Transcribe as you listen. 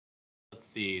let's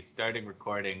see. Starting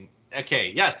recording.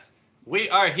 Okay, yes, we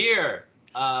are here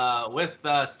with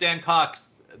Stan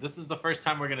Cox. This is the first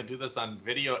time we're going to do this on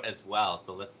video as well.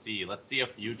 So let's see. Let's see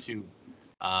if YouTube,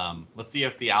 let's see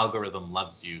if the algorithm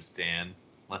loves you, Stan.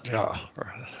 Let's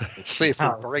see if we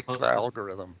break the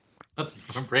algorithm. Let's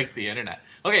break the internet.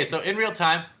 Okay, so in real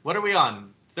time, what are we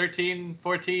on? 13,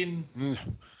 14?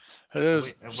 It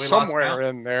is somewhere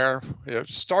in there. It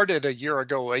started a year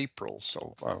ago, April.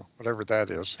 So whatever that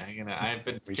is. I've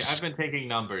been taking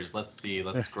numbers. Let's see.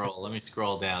 Let's scroll. Let me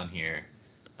scroll down here.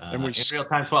 In real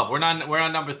time 12. We're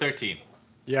on number 13.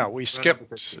 Yeah, we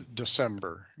skipped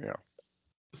December. Yeah.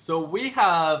 So we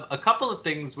have a couple of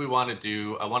things we want to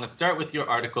do. I want to start with your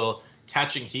article,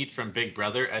 Catching Heat from Big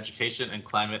Brother, Education and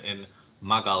Climate in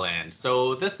Magaland.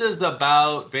 So this is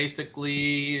about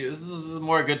basically, this is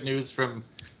more good news from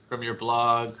your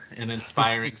blog, an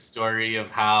inspiring story of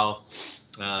how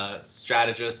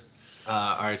strategists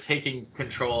are taking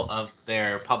control of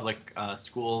their public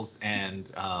schools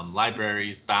and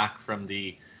libraries back from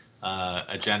the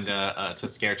agenda to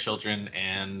scare children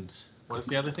and what is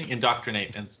the other thing?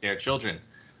 Indoctrinate and scare children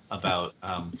about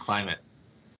climate.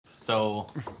 So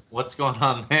what's going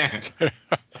on there?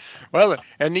 Well,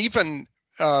 and even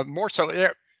more so,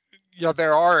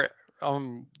 there are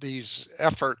these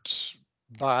efforts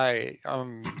by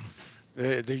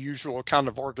the usual kind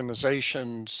of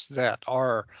organizations that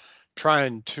are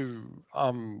trying to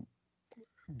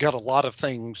get a lot of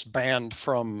things banned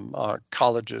from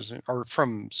colleges or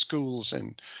from schools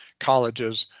and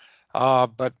colleges.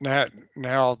 But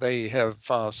now they have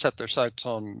set their sights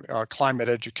on climate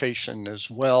education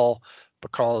as well,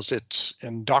 because it's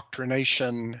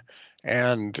indoctrination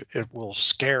and it will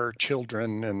scare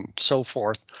children and so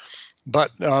forth.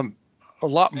 But a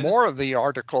lot more of the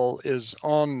article is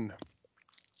on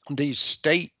these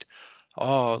state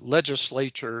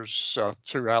legislatures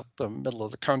throughout the middle of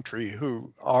the country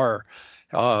who are,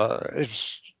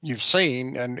 as you've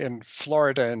seen, and in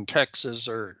Florida and Texas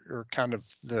are kind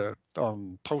of the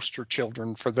poster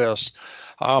children for this,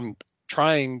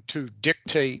 trying to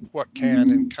dictate what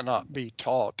can and cannot be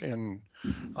taught in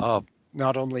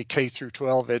not only K through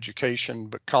 12 education,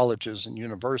 but colleges and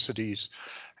universities,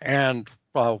 and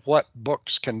what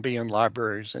books can be in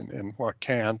libraries and what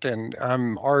can't. And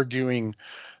I'm arguing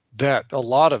that a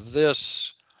lot of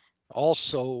this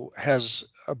also has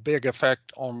a big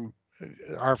effect on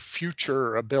our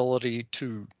future ability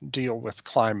to deal with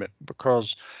climate,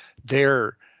 because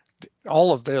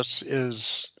all of this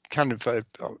is kind of a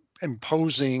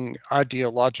imposing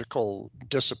ideological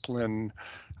discipline,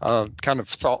 kind of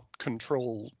thought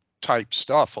control type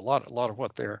stuff. A lot of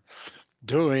what they're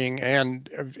doing, and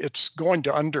it's going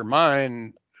to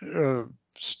undermine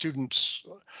students'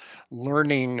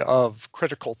 learning of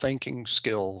critical thinking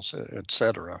skills,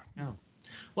 etc. Yeah.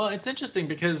 Well, it's interesting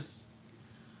because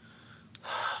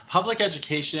public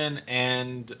education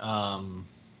and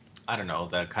I don't know,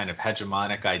 the kind of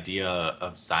hegemonic idea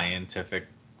of scientific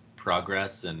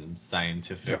progress and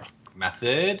scientific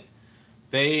method,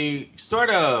 they sort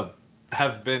of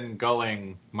have been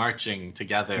marching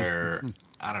together,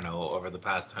 I don't know, over the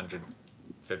past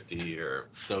 150 or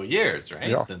so years, right?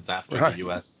 Yeah. Since after the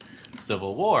U.S.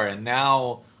 Civil War. And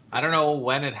now, I don't know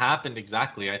when it happened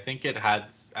exactly. I think it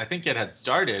had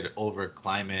started over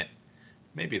climate.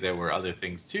 Maybe there were other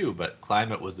things too, but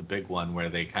climate was a big one where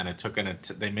they kind of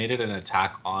they made it an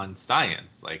attack on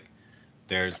science. Like,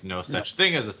 there's no such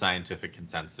thing as a scientific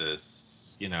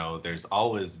consensus. You know, there's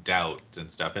always doubt and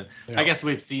stuff. And I guess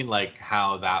we've seen like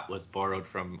how that was borrowed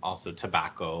from also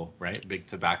tobacco, right? Big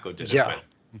tobacco did it. But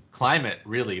climate,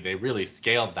 they really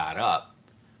scaled that up,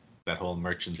 that whole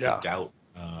merchants of doubt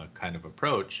kind of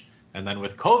approach. And then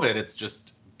with COVID, it's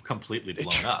just completely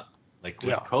blown up. Like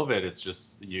with COVID, it's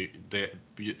just the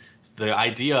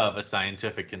idea of a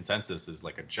scientific consensus is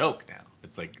like a joke now.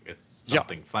 It's like it's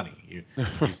something funny. You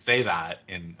say that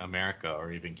in America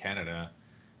or even Canada,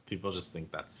 people just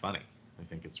think that's funny. They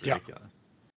think it's ridiculous.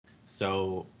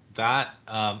 So that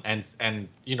and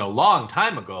you know, long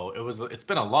time ago, it's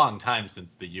been a long time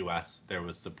since the U.S. there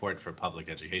was support for public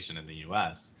education in the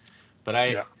U.S. But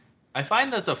I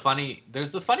find this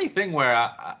there's a funny thing where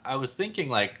I was thinking,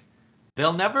 like,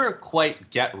 they'll never quite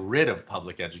get rid of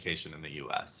public education in the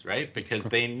U.S., right? Because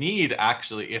they need,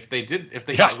 actually, if they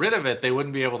got rid of it, they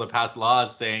wouldn't be able to pass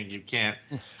laws saying you can't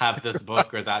have this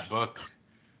book or that book,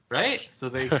 right? So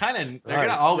they're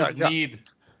gonna always need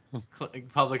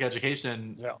public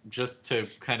education just to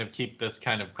kind of keep this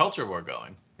kind of culture war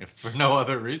going, if for no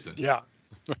other reason.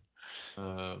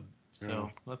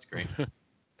 So that's great.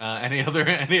 Any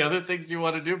other things you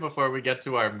want to do before we get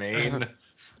to our main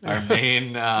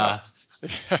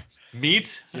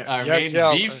meat, Yeah, our yeah, main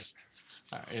yeah. beef,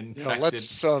 infected.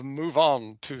 Let's move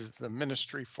on to the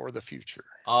Ministry for the Future.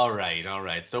 All right, all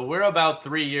right. So we're about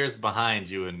 3 years behind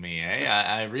you and me, eh?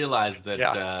 I realized that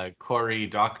Yeah, Cory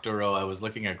Doctorow, I was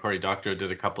looking at Cory Doctorow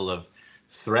did a couple of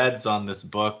threads on this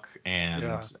book,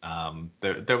 yeah, and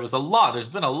there was a lot, there's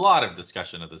been a lot of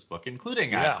discussion of this book,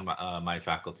 including at yeah, my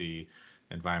faculty,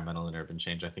 Environmental and Urban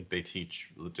Change. I think they teach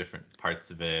the different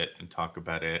parts of it and talk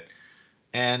about it.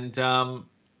 And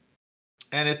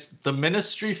it's The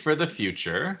Ministry for the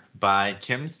Future by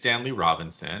Kim Stanley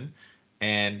Robinson.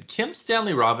 And Kim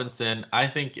Stanley Robinson, I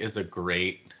think, is a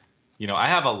great, I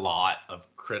have a lot of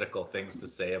critical things to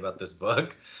say about this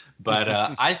book, but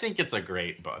I think it's a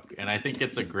great book. And I think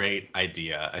it's a great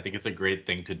idea. I think it's a great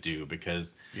thing to do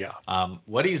because yeah,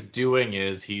 what he's doing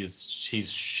is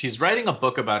she's writing a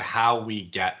book about how we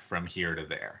get from here to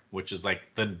there, which is like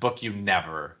the book you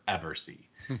never, ever see.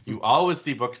 You always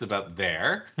see books about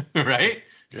there, right?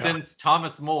 yeah, Since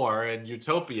Thomas More and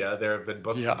Utopia, there have been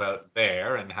books yeah, about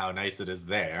there and how nice it is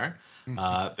there.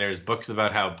 There's books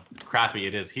about how crappy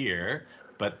it is here.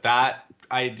 But that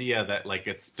idea that like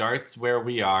it starts where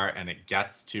we are and it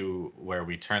gets to where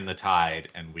we turn the tide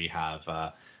and we have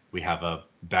a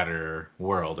better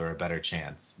world or a better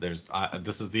chance.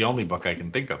 This is the only book I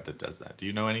can think of that does that. Do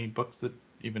you know any books that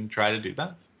even try to do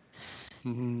that?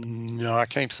 No, I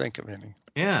can't think of any.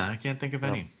 Yeah, I can't think of No.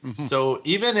 any. So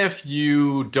even if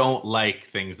you don't like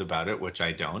things about it, which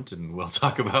I don't, and we'll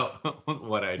talk about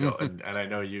what I don't, and I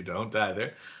know you don't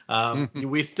either,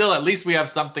 we still, at least we have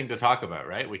something to talk about,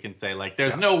 right? We can say like,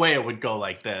 there's Yeah. no way it would go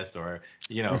like this, or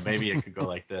maybe it could go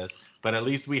like this, but at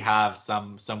least we have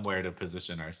somewhere to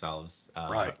position ourselves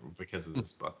Right. because of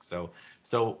this book. So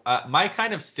my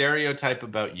kind of stereotype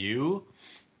about you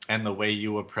and the way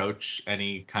you approach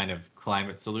any kind of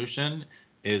climate solution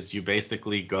is you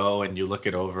basically go and you look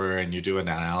it over and you do an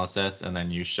analysis and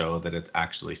then you show that it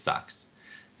actually sucks.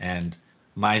 And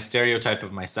my stereotype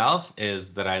of myself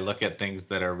is that I look at things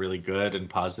that are really good and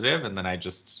positive and then I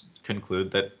just conclude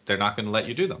that they're not going to let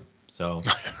you do them. So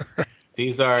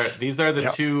these are the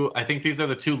Yep. two, I think these are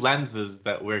the two lenses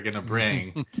that we're going to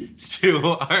bring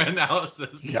to our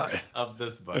analysis Yeah. of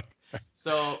this book.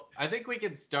 So I think we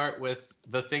can start with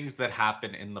the things that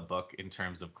happen in the book in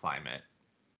terms of climate.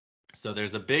 So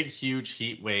there's a big, huge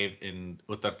heat wave in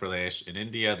Uttar Pradesh in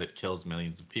India that kills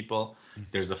millions of people.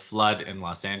 There's a flood in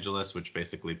Los Angeles, which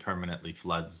basically permanently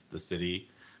floods the city.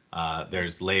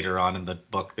 There's later on in the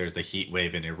book, there's a heat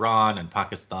wave in Iran and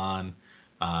Pakistan.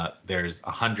 There's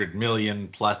 100 million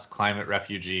plus climate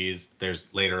refugees.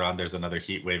 There's another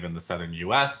heat wave in the southern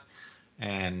U.S.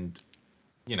 And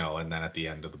and then at the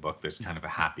end of the book, there's kind of a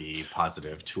happy,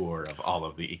 positive tour of all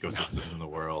of the ecosystems in the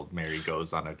world. Mary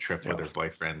goes on a trip with her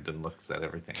boyfriend and looks at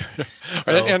everything.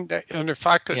 So, and if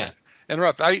I could yeah,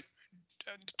 interrupt,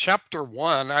 chapter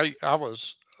 1, I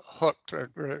was hooked at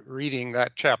reading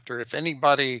that chapter. If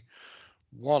anybody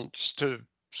wants to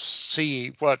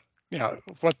see what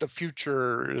the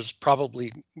future is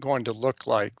probably going to look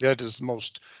like, that is the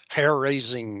most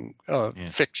hair-raising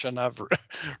fiction I've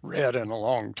read in a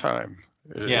long time.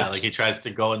 yeah, like he tries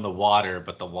to go in the water,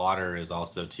 but the water is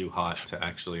also too hot to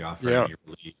actually offer Yeah, any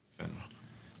relief. And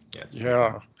yeah, it's pretty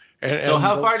yeah, funny. So and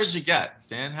how far did those you get,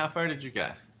 Stan? How far did you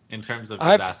get in terms of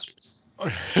I've disasters?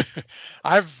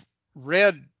 I've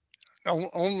read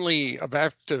only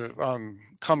about to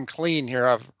come clean here.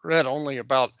 I've read only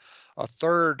about a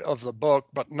third of the book,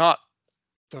 but not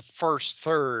the first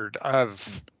third.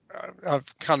 I've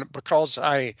kind of, because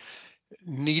I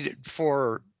needed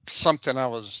for something I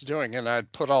was doing and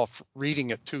I'd put off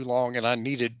reading it too long and I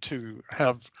needed to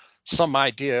have some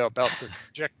idea about the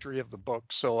trajectory of the book.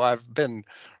 So I've been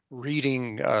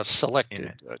reading In selected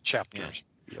it. Yeah. chapters.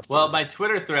 A Well, third of my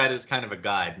Twitter thread is kind of a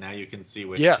guide. Now you can see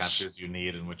which Yes. chapters you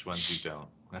need and which ones you don't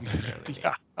necessarily need.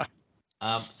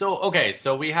 Yeah.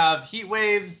 So we have heat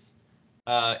waves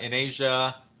in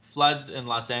Asia, floods in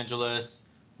Los Angeles.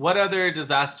 What other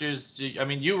disasters?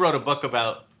 You wrote a book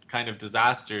about kind of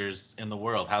disasters in the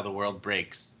world, how the world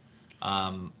breaks.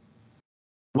 Um,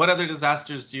 what other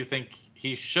disasters do you think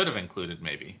he should have included?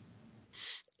 Maybe.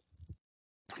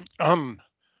 Um,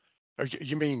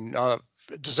 you mean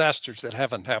disasters that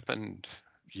haven't happened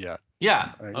yet?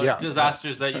 Yeah, Yeah.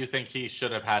 disasters that you think he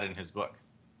should have had in his book.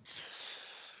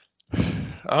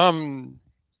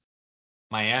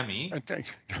 Miami. I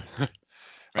think.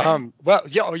 Right? Well,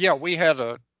 yeah. Oh, yeah. We had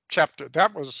a chapter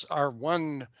that was our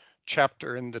one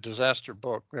chapter in the disaster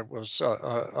book. That was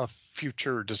a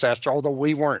future disaster, although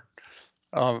we weren't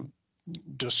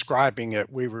describing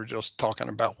it. We were just talking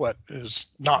about what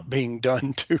is not being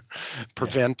done to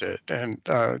prevent it, and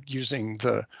using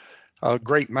the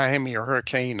Great Miami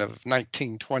hurricane of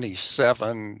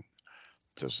 1927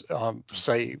 to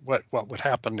say what would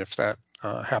happen if that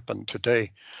happened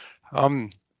today. Well,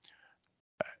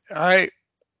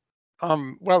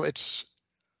 it's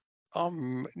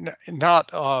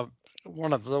not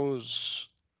one of those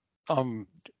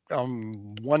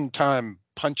one-time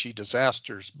punchy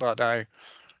disasters, but I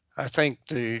think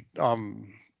the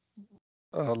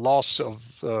loss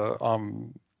of the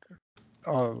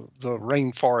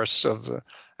rainforests of the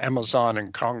Amazon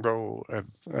and Congo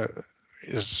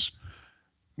is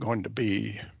going to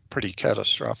be pretty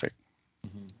catastrophic.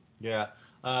 Mm-hmm. Yeah.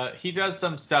 He does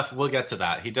some stuff. We'll get to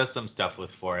that. He does some stuff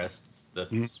with forests that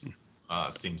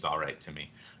seems all right to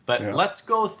me. But Yeah. let's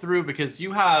go through, because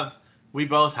we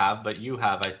both have, but you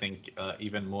have, I think,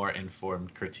 even more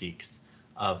informed critiques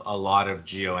of a lot of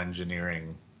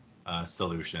geoengineering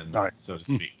solutions, Right. so to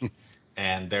speak.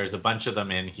 And there's a bunch of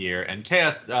them in here. And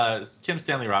Kim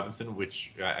Stanley Robinson,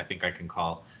 which I think we can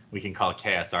call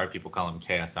KSR. People call him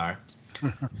KSR.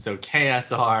 So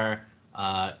KSR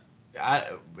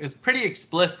is pretty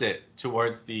explicit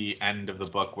towards the end of the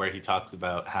book, where he talks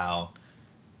about how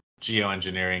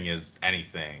geoengineering is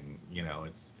anything.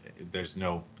 There's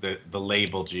no the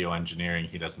label geoengineering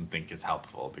he doesn't think is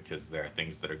helpful, because there are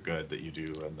things that are good that you do,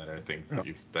 and there are things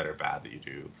that are bad that you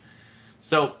do.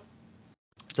 So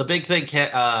the big thing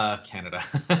Canada,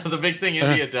 the big thing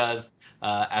India does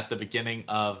at the beginning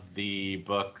of the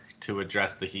book to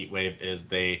address the heat wave is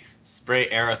they spray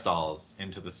aerosols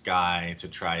into the sky to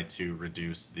try to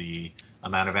reduce the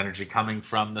amount of energy coming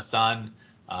from the sun.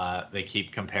 They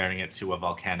keep comparing it to a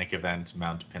volcanic event,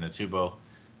 Mount Pinatubo,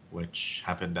 which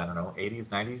happened, I don't know, 80s,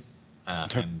 90s,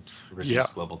 and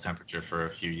reduced global temperature for a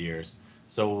few years.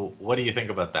 So what do you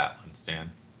think about that one,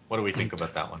 Stan? What do we think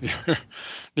about that one?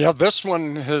 Yeah, this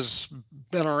one has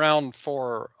been around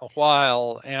for a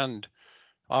while and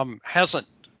hasn't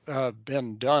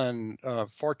been done,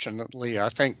 fortunately, I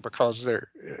think, because there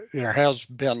has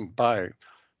been, by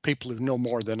people who know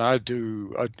more than I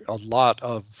do, a lot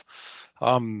of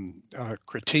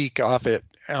critique of it.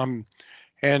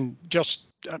 And just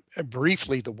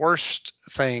briefly, the worst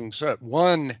things.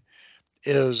 One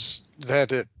is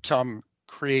that it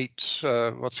creates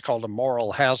what's called a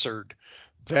moral hazard.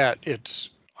 That it's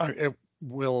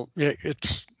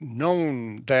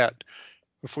known that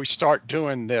if we start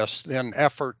doing this, then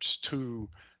efforts to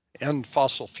end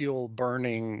fossil fuel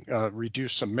burning,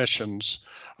 reduce emissions,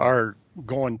 are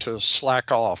going to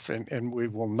slack off, and we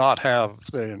will not have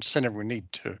the incentive we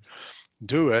need to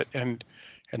do it. And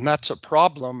that's a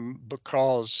problem,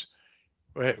 because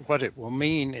what it will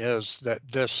mean is that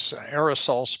this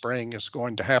aerosol spraying is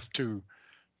going to have to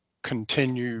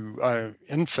continue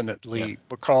infinitely,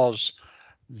 because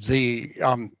the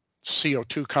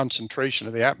CO2 concentration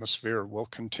of the atmosphere will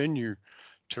continue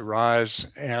to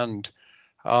rise, and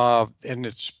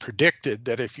it's predicted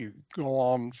that if you go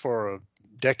on for a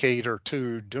decade or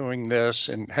two doing this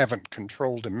and haven't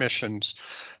controlled emissions,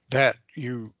 that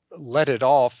you let it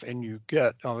off and you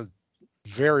get a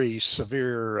very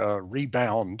severe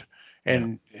rebound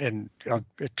and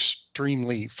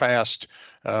extremely fast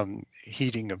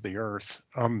heating of the earth.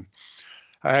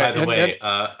 By the way,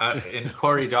 in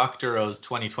Cory Doctorow's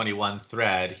 2021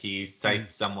 thread, he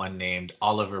cites someone named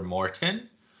Oliver Morton,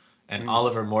 and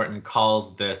Oliver Morton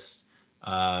calls this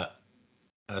a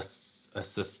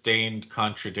sustained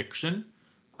contradiction,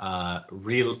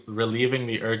 relieving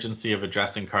the urgency of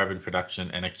addressing carbon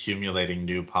production and accumulating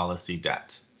new policy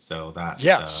debt. So that's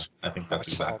I think that's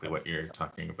exactly what you're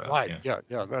talking about. Right.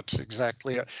 Yeah, that's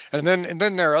exactly it. And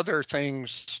then there are other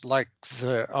things like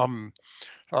the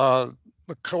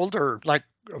colder, like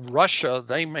Russia.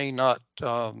 They may not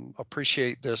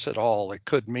appreciate this at all. It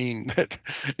could mean that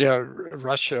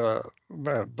Russia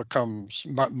becomes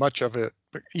much of it,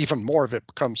 even more of it,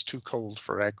 becomes too cold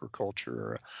for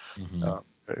agriculture,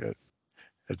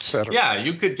 etc. Yeah,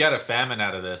 you could get a famine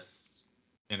out of this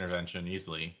intervention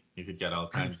easily. You could get all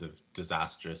kinds of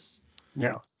disastrous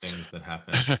things that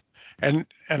happen. And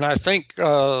I think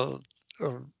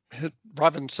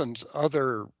Robinson's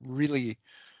other really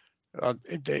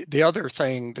the other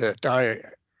thing that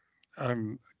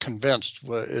I'm convinced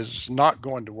is not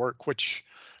going to work, which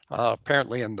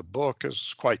apparently in the book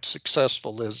is quite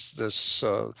successful, is this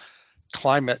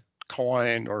climate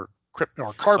coin or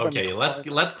carbon. Okay, let's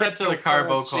get to the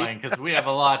carbo coin, because we have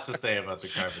a lot to say about the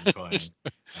carbon coin,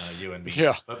 you and me.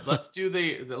 Yeah. But let's do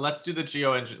the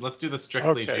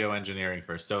strictly geoengineering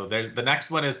first. So there's the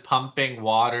next one is pumping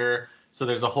water. So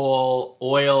there's a whole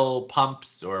oil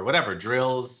pumps or whatever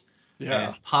drills. Yeah.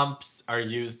 And pumps are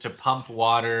used to pump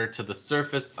water to the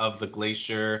surface of the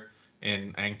glacier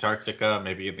in Antarctica,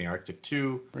 maybe in the Arctic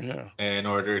too. Yeah.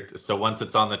 So once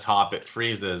it's on the top, it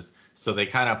freezes. So they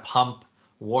kind of pump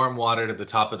warm water to the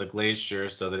top of the glacier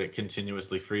so that it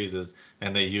continuously freezes,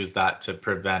 and they use that to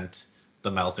prevent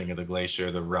the melting of the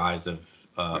glacier, the rise of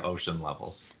ocean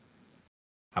levels.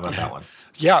 How about that one?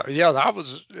 Yeah, I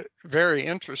was very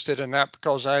interested in that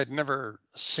because I had never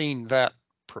seen that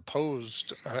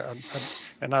proposed,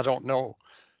 and I don't know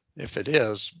if it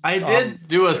is. I did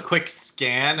do a quick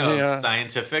scan of Yeah,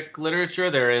 scientific literature.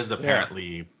 There is yeah,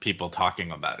 apparently people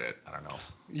talking about it. I don't know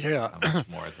yeah, how much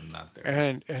more than that there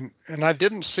is. and I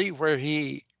didn't see where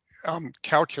he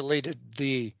calculated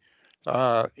the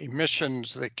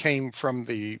emissions that came from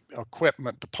the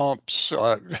equipment, the pumps.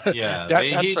 Yeah,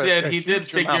 That's a he did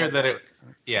huge amount figure of that work. it.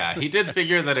 Yeah, he did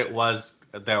figure that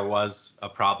there was a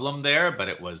problem there, but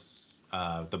it was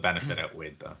the benefit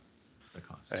outweighed the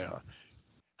cost. Yeah.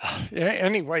 Yeah.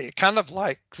 Anyway, kind of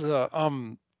like the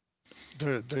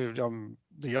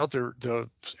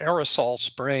aerosol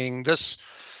spraying. This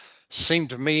seemed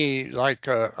to me like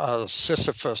a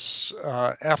Sisyphus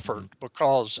effort,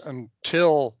 because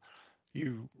until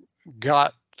you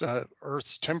got the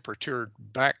Earth's temperature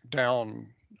back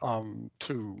down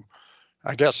to,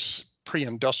 I guess,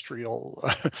 pre-industrial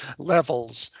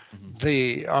levels, Mhm.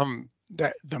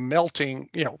 the melting,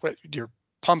 what you're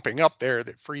pumping up there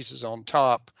that freezes on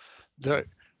top, the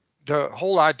the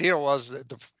whole idea was that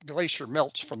the glacier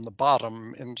melts from the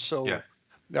bottom, and Yeah.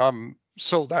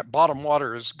 so that bottom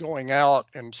water is going out,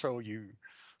 and so you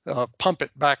pump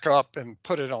it back up and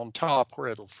put it on top where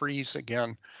it'll freeze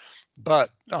again.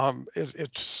 But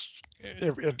it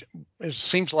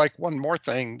seems like one more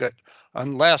thing, that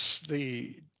unless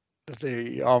the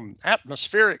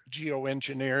atmospheric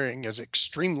geoengineering is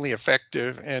extremely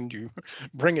effective, and you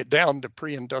bring it down to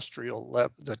pre-industrial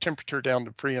the temperature down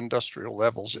to pre-industrial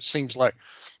levels, it seems like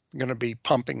going to be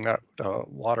pumping that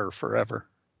water forever.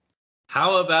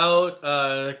 How about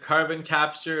carbon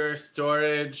capture,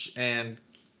 storage, and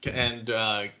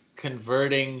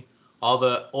converting all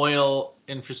the oil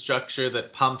infrastructure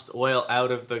that pumps oil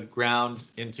out of the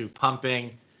ground into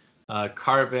pumping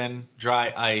carbon,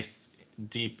 dry ice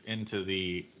deep into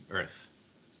the earth?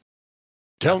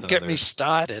 That's Don't get me another.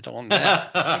 started on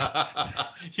that.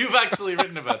 You've actually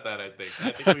written about that, I think.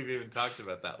 I think we've even talked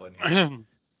about that one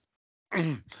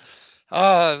here.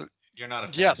 uh, You're not a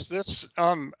fan. yes,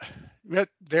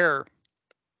 there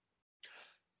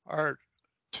are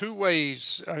two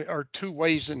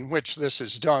ways in which this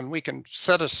is done. We can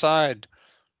set aside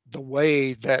the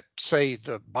way that, say,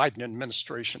 the Biden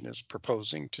administration is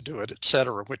proposing to do it, et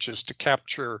cetera, which is to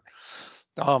capture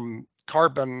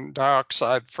carbon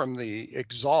dioxide from the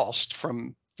exhaust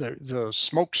from the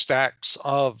smokestacks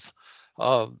of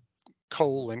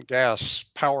coal and gas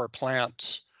power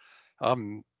plants,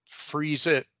 freeze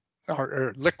it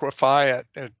or liquefy it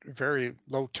at very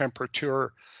low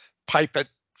temperature, pipe it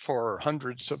for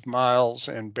hundreds of miles,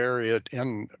 and bury it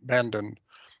in abandoned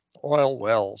oil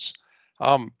wells.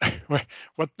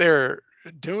 What they're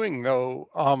doing, though,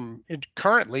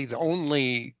 currently the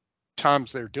only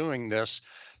times they're doing this,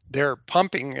 they're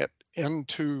pumping it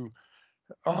into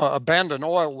abandoned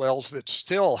oil wells that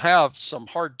still have some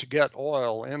hard to get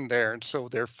oil in there. And so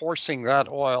they're forcing that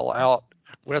oil out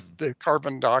with the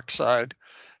carbon dioxide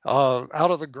out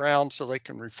of the ground so they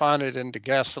can refine it into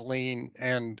gasoline,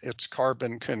 and its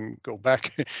carbon can go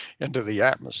back into the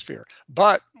atmosphere.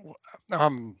 But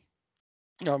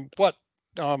what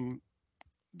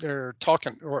they're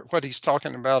talking, or what he's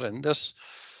talking about in this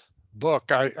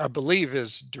book, I believe,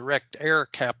 is direct air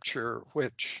capture,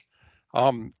 which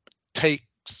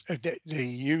takes they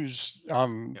use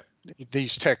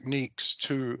these techniques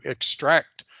to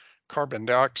extract carbon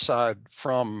dioxide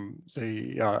from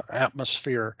the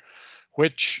atmosphere,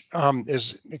 which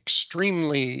is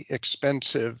extremely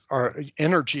expensive or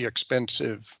energy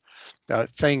expensive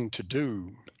thing to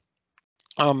do.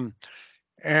 And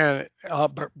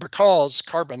because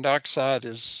carbon dioxide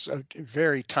is a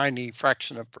very tiny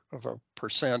fraction of a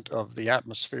percent of the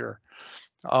atmosphere,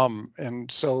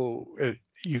 and so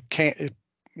you can't.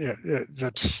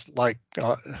 That's like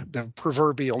the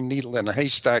proverbial needle in a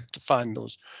haystack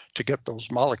to get those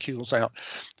molecules out.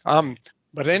 But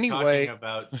We're anyway, talking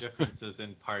about differences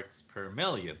in parts per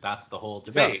million. That's the whole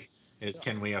yeah, debate. Is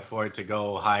can we afford to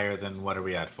go higher than, what are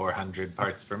we at, 400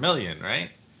 parts per million,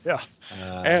 right? yeah,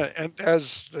 and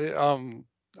as the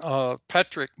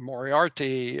Patrick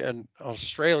Moriarty, an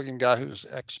Australian guy who's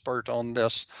expert on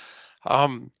this,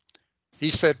 he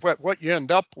said what you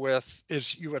end up with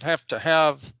is you would have to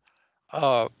have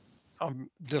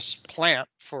this plant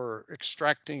for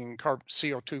extracting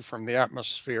CO2 from the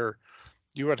atmosphere.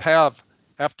 You would have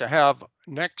have to have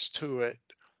next to it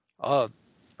a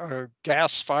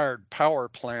gas-fired power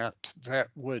plant that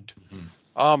would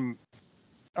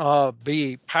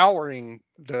be powering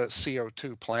the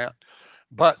CO2 plant,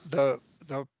 but the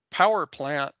power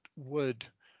plant would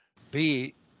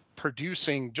be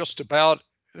producing just about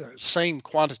the same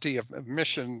quantity of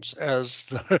emissions as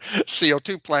the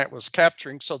CO2 plant was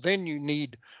capturing. So then you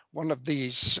need one of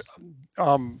these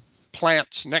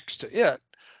plants next to it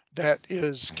that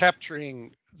is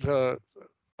capturing the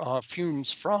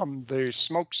fumes from the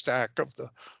smokestack of the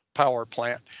power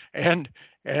plant, and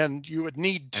you would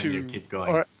need And you to keep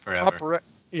going forever. operate,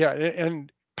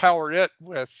 and power it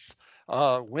with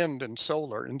wind and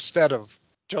solar instead of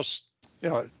just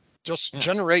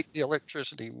generate the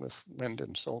electricity with wind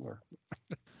and solar.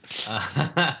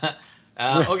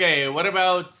 Okay, what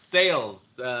about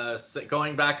sails?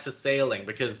 Going back to sailing,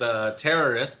 because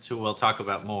terrorists, who we'll talk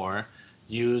about more,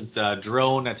 use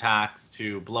drone attacks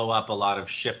to blow up a lot of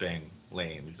shipping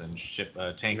lanes and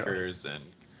tankers and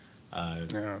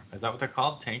is that what they're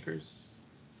called? Tankers?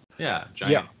 Yeah,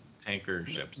 giant tanker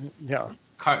ships. Yeah.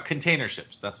 Container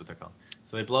ships, that's what they're called.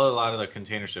 So they blow a lot of the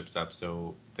container ships up,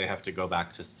 so they have to go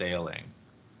back to sailing.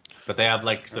 But they have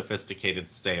like sophisticated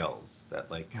sails that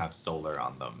like have solar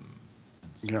on them.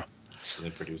 So they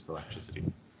produce electricity.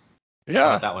 Yeah. How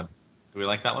about that one? Do we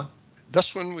like that one?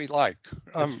 This one we like.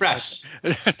 It's fresh.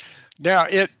 Now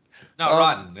it's not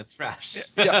rotten. It's fresh.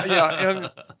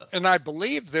 and I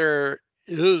believe there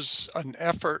is an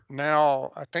effort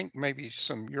now. I think maybe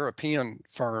some European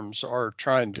firms are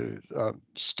trying to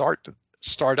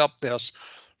start up this,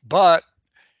 but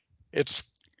it's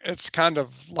kind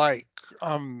of like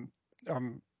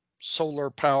solar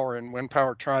power and wind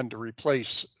power trying to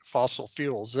replace fossil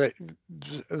fuels.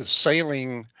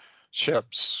 Sailing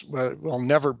ships will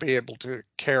never be able to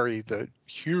carry the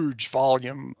huge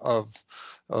volume of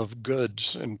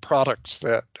goods and products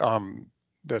that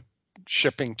that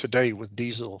shipping today with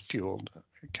diesel fueled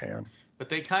can. But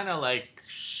they kind of like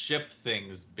ship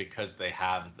things because they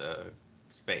have the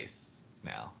space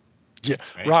now. Yeah,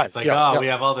 right. It's like, we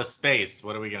have all this space.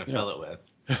 What are we going to fill it with?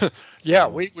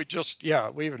 We would just,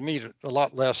 we would need a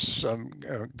lot less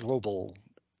global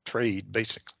trade,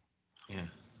 basically.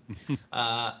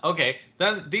 Yeah. Okay,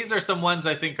 then these are some ones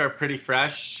I think are pretty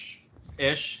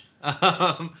fresh-ish.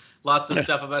 Lots of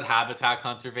stuff about habitat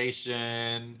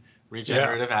conservation,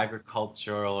 regenerative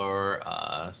agriculture, or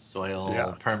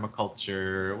soil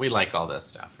permaculture. We like all this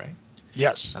stuff, right?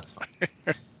 Yes. That's fine.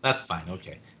 That's fine.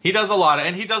 Okay. He does a lot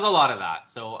of that.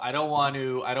 So I don't want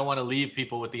to leave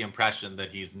people with the impression that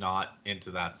he's not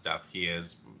into that stuff. He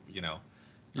is,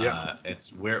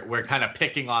 it's we're kind of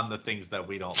picking on the things that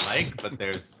we don't like, but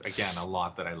there's again a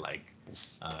lot that I like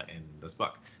in this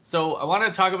book. So I want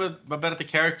to talk about the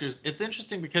characters. It's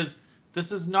interesting because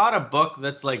this is not a book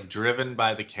that's like driven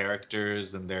by the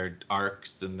characters and their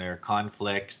arcs and their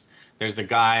conflicts. There's a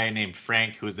guy named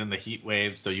Frank who's in the heat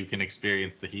wave, so you can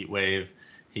experience the heat wave.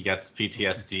 He gets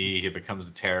PTSD. He becomes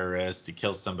a terrorist. He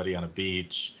kills somebody on a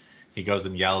beach. He goes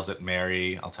and yells at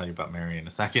Mary. I'll tell you about Mary in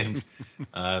a second.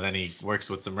 Then he works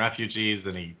with some refugees.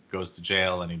 Then he goes to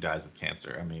jail and he dies of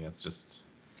cancer. I mean, it's just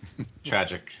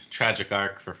tragic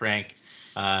arc for Frank.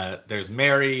 There's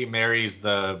Mary. Mary's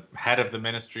the head of the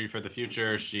ministry for the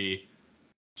future. She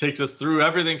takes us through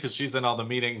everything because she's in all the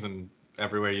meetings and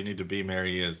everywhere you need to be.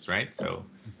 Mary is, right? So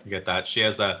you get that. She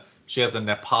has a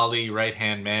Nepali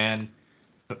right-hand man,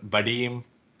 Badim,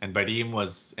 and Badim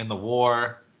was in the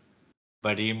war.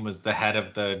 Badim was the head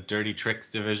of the dirty tricks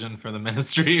division for the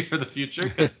ministry for the future,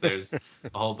 because there's a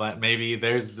whole bunch. Maybe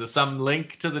there's some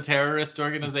link to the terrorist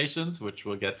organizations, which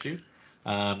we'll get to.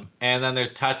 And then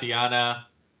there's Tatiana.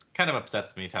 Kind of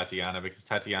upsets me, Tatiana, because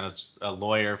Tatiana's just a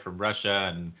lawyer from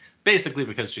Russia, and basically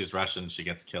because she's Russian, she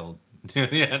gets killed in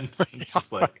the end. It's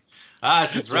just like,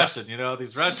 she's Russian.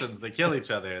 These Russians, they kill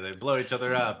each other, they blow each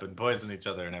other up and poison each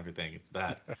other and everything. It's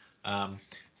bad.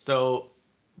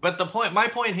 But my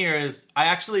point here is, I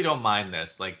actually don't mind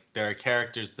this. Like, there are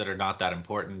characters that are not that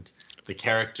important. The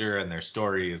character and their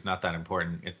story is not that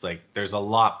important. It's like there's a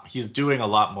lot. He's doing a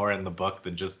lot more in the book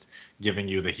than just giving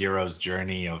you the hero's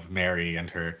journey of Mary and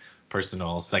her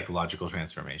personal psychological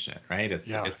transformation, right?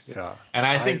 And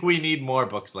I think we need more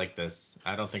books like this.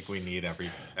 I don't think we need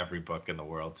every book in the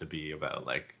world to be about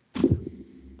like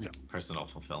personal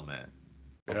fulfillment.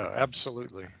 Yeah,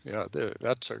 absolutely. Yeah,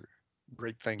 that's a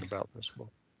great thing about this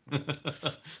book.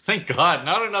 Thank God,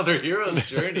 not another hero's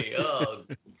journey. Oh,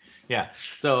 yeah.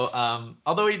 So,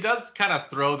 although he does kind of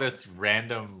throw this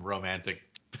random romantic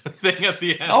thing at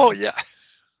the end. Oh yeah.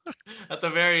 At the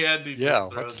very end, he gives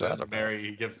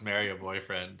Mary. Mary a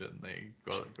boyfriend, and they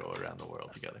go around the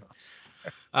world together.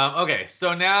 Okay,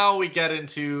 so now we get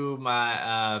into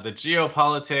my the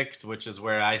geopolitics, which is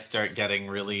where I start getting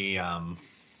really, where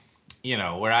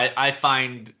I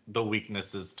find the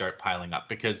weaknesses start piling up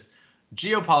because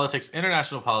geopolitics,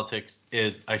 international politics,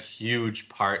 is a huge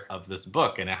part of this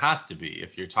book, and it has to be.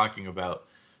 If you're talking about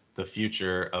the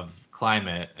future of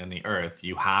climate and the Earth,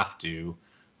 you have to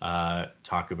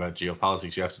talk about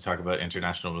geopolitics. You have to talk about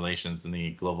international relations and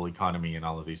the global economy and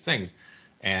all of these things.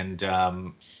 And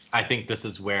I think this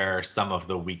is where some of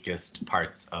the weakest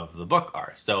parts of the book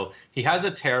are. So he has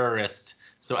a terrorist.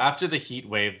 So after the heat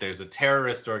wave, there's a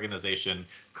terrorist organization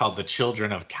called the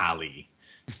Children of Kali.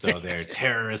 So they're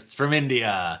terrorists from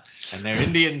India, and they're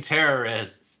Indian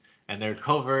terrorists, and they're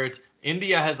covert.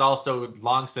 India has also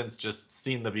long since just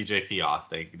seen the BJP off.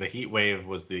 The heat wave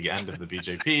was the end of the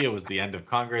BJP. It was the end of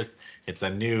Congress. It's a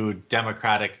new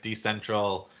democratic,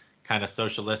 decentral, kind of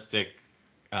socialistic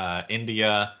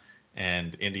India,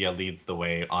 and India leads the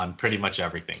way on pretty much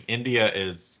everything. India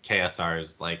is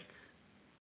KSR's like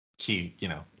key,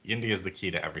 India is the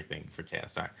key to everything for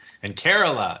KSR. And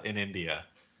Kerala in India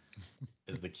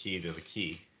is the key to the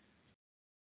key.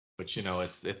 Which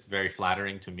it's very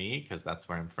flattering to me because that's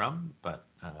where I'm from, but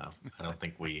I don't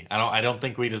think we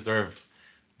deserve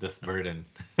this burden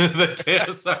that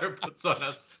KSR puts on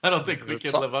us. I don't think we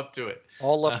can live up to it.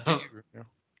 All up to you.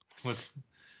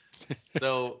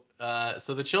 So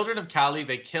the Children of Kali,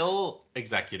 they kill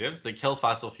executives. They kill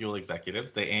fossil fuel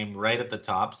executives. They aim right at the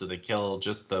top, so they kill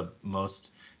just the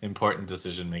most important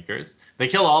decision makers. They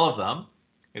kill all of them.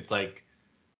 It's like,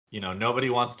 nobody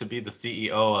wants to be the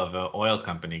CEO of an oil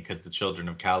company because the Children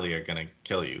of Kali are going to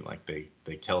kill you. Like they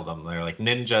kill them. They're like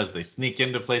ninjas. They sneak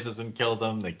into places and kill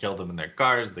them. They kill them in their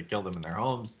cars. They kill them in their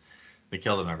homes. They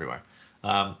kill them everywhere.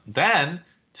 Then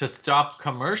to stop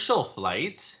commercial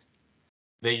flight,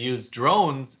 they use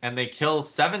drones and they kill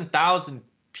 7,000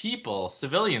 people,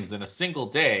 civilians, in a single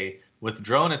day with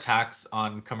drone attacks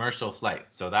on commercial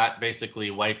flights. So that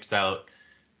basically wipes out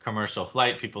commercial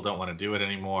flight. People don't want to do it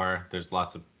anymore.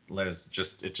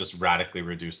 It just radically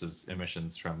reduces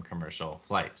emissions from commercial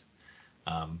flight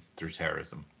through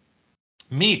terrorism.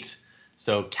 Meat,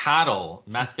 so cattle,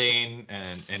 methane,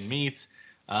 and meat.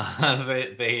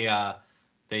 They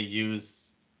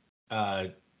use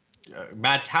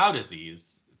mad cow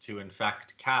disease to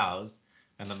infect cows,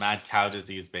 and the mad cow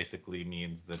disease basically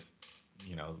means that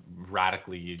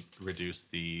radically reduce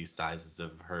the sizes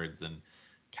of herds and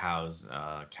cows,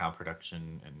 cow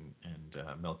production and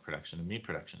milk production and meat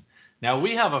production. Now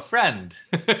we have a friend.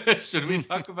 Should we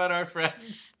talk about our friend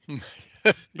who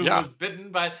was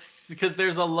bitten by? Because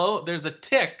there's a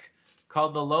tick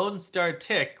called the Lone Star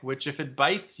tick, which if it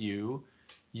bites you,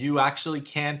 you actually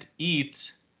can't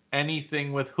eat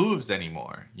anything with hooves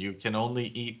anymore. You can only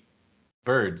eat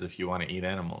birds if you want to eat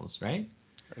animals, right?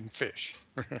 And fish.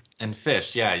 And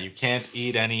fish, yeah. You can't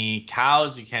eat any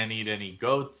cows. You can't eat any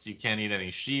goats. You can't eat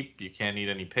any sheep. You can't eat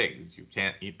any pigs. You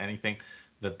can't eat anything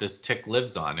that this tick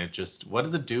lives on. What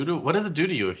does it do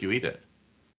to you if you eat it?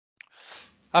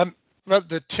 Well,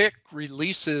 the tick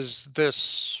releases this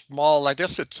small, I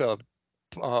guess it's a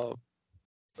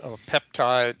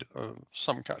peptide of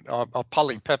some kind, a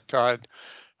polypeptide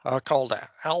called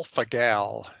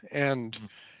alpha-gal, and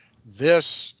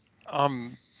this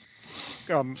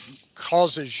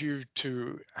causes you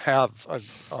to have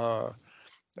a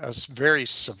very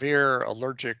severe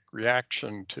allergic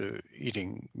reaction to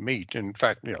eating meat. In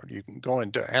fact, you can go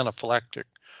into anaphylactic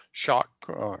shock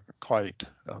quite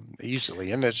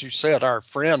easily. And as you said, our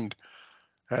friend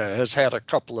has had a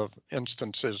couple of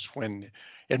instances when,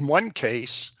 in one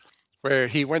case, where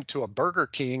he went to a Burger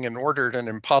King and ordered an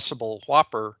Impossible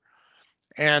Whopper,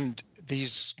 and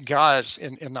these guys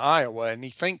in Iowa, and he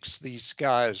thinks these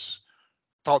guys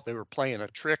thought they were playing a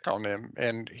trick on him,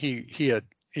 and he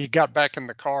got back in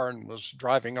the car and was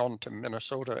driving on to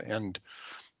Minnesota and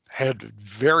had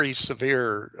very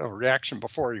severe reaction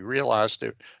before he realized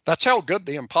it. That's how good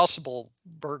the Impossible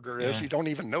Burger is. You don't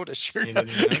even notice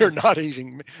you're not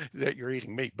eating that you're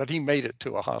eating meat. But he made it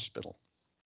to a hospital.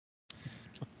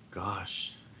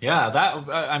 Gosh. Yeah, if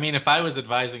I was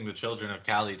advising the Children of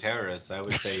Kali terrorists, I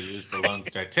would say use the Lone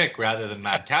Star tick rather than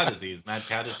mad cow disease. Mad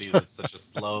cow disease is such a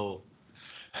slow,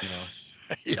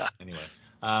 Yeah. Anyway,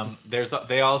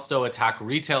 they also attack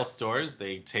retail stores.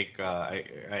 They take, I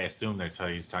assume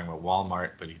he's talking about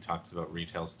Walmart, but he talks about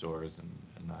retail stores and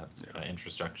that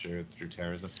infrastructure through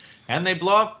terrorism. And they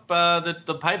blow up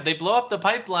the pipe. They blow up the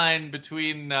pipeline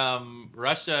between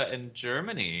Russia and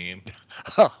Germany.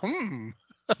 I'm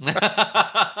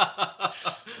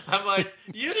like,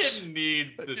 you didn't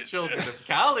need the Children of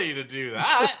Kali to do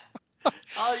that.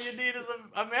 All you need is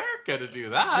America to do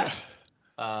that.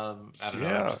 I don't know.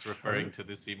 I'm Yeah. just referring to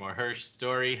the Seymour Hersh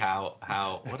story. How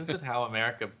what is it? How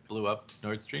America blew up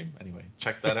Nord Stream. Anyway,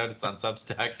 check that out. It's on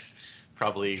Substack.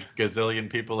 Probably gazillion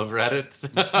people have read it.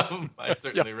 I Yeah.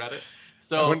 certainly read it. I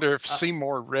So wonder if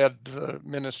Seymour read the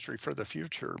Ministry for the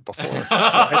Future before.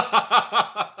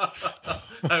 I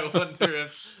wonder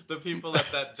if the people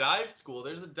at that dive school,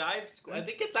 there's a dive school, I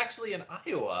think it's actually in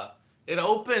Iowa. It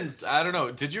opens, I don't know.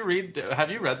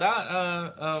 Have you read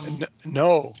that?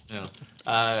 No. No.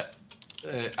 Uh,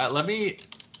 let me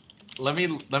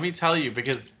tell you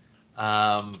because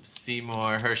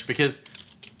Seymour Hersh, because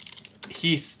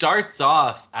he starts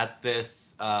off at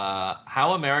this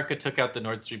how America took out the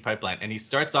Nord Stream pipeline, and he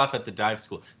starts off at the dive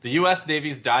school. The U.S.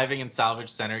 Navy's Diving and Salvage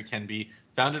Center can be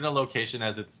found in a location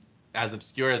as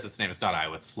obscure as its name. It's not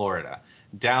Iowa, it's Florida.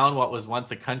 Down what was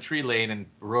once a country lane in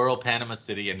rural Panama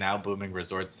City and now booming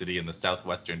resort city in the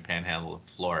southwestern panhandle of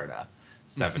Florida,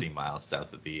 70 miles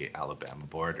south of the Alabama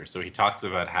border. So he talks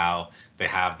about how they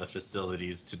have the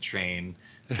facilities to train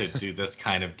to do this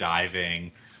kind of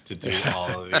diving, to do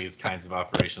all of these kinds of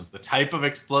operations. The type of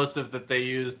explosive that they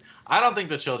used, I don't think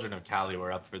the children of Cali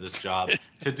were up for this job.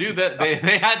 To do that, they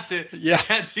had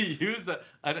to use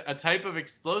a type of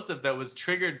explosive that was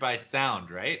triggered by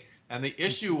sound, right? And the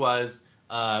issue was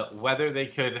whether they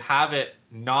could have it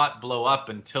not blow up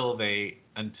until they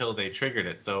triggered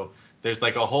it. So there's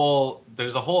a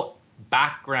whole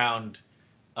background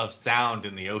of sound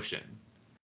in the ocean,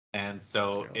 and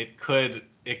so it could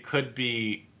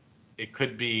be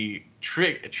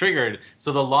triggered.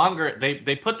 So the longer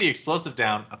they put the explosive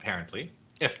down, apparently,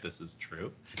 if this is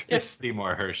true, if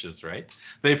Seymour Hersh is right,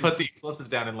 they put the explosive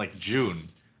down in like June,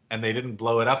 and they didn't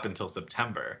blow it up until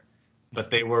September. But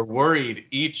they were worried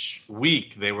each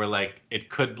week. They were like, it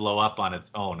could blow up on its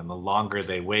own, and the longer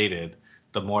they waited,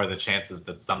 the more the chances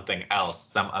that something else,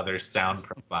 some other sound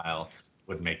profile,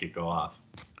 would make it go off.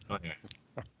 So anyway,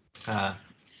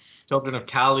 children of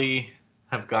Cali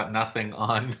have got nothing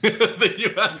on the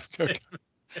U.S.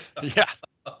 Yeah.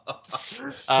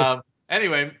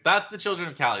 Anyway, that's the children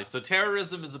of Cali. So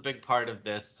terrorism is a big part of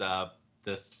this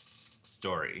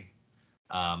story.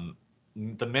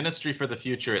 The Ministry for the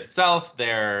Future itself,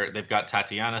 they've got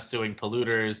Tatiana suing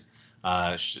polluters.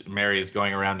 Mary is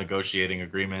going around negotiating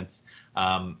agreements.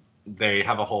 They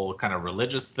have a whole kind of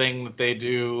religious thing that they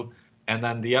do. And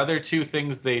then the other two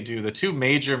things they do, the two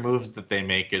major moves that they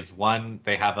make is, one,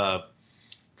 they have a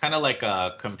kind of like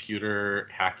a computer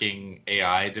hacking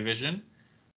AI division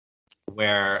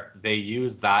where they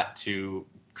use that to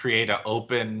create an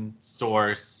open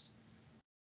source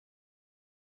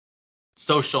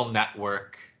social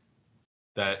network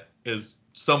that is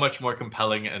so much more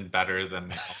compelling and better than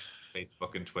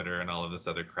Facebook and Twitter and all of this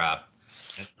other crap.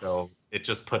 And so it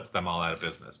just puts them all out of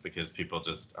business because people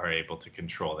just are able to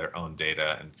control their own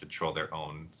data and control their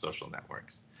own social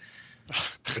networks,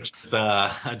 which is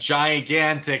a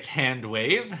gigantic hand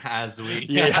wave, as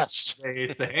they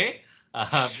say,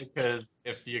 because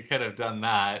if you could have done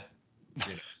that,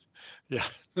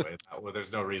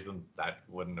 there's no reason that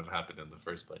wouldn't have happened in the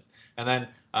first place. And then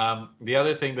the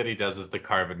other thing that he does is the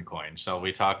carbon coin. Shall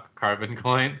we talk carbon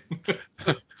coin?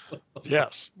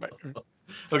 Yes.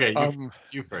 Okay,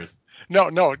 you first.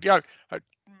 No, yeah.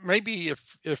 Maybe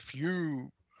if you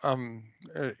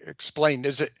explain,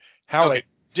 is it how it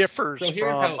differs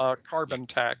from a carbon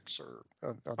tax or?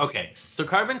 Okay, so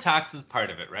carbon tax is part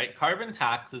of it, right? Carbon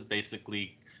tax is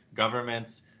basically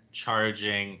governments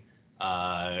charging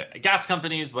gas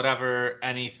companies, whatever,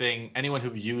 anyone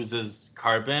who uses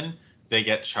carbon, they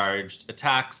get charged a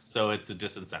tax, so it's a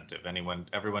disincentive.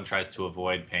 Everyone tries to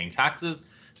avoid paying taxes.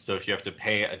 So if you have to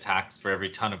pay a tax for every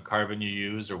ton of carbon you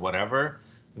use or whatever,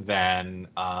 then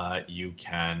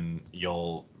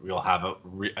you'll have a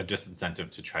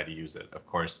disincentive to try to use it. Of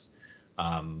course,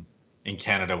 in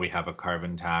Canada we have a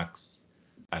carbon tax.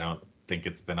 I don't think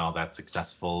it's been all that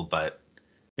successful, but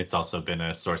it's also been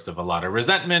a source of a lot of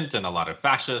resentment, and a lot of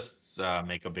fascists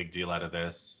make a big deal out of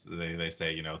this. They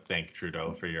say, thank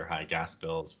Trudeau for your high gas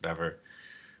bills, whatever.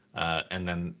 And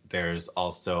then there's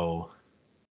also,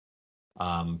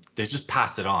 they just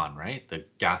pass it on, right? The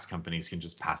gas companies can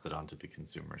just pass it on to the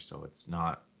consumer. So it's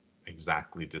not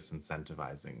exactly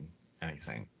disincentivizing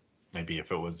anything. Maybe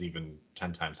if it was even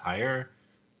 10 times higher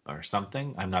or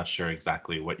something. I'm not sure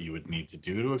exactly what you would need to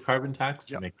do to a carbon tax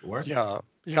to make it work.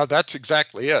 Yeah, that's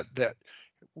exactly it. That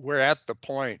we're at the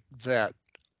point that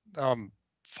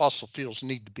fossil fuels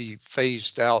need to be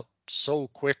phased out so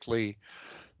quickly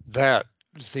that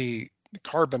the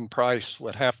carbon price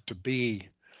would have to be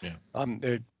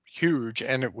huge,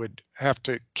 and it would have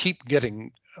to keep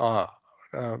getting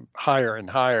higher and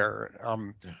higher.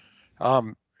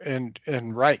 and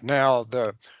right now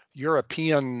the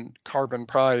European carbon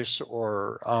price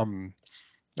or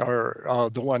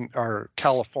the one or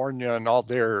California and all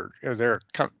they're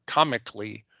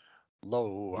comically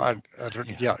low. I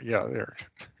don't, yeah, they're.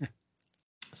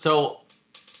 So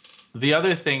the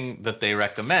other thing that they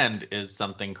recommend is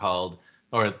something called,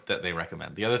 or that they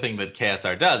recommend, the other thing that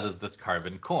KSR does is this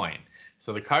carbon coin.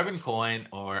 So the carbon coin,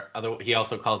 or he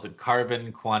also calls it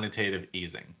carbon quantitative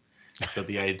easing. So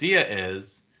the idea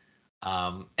is,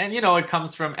 and it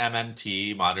comes from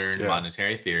MMT, modern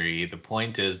monetary theory. The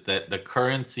point is that the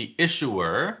currency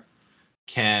issuer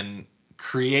can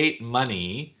create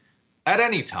money at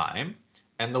any time.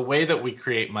 And the way that we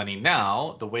create money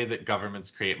now, the way that governments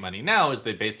create money now is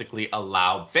they basically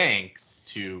allow banks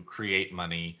to create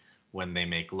money when they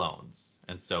make loans.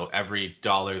 And so every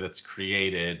dollar that's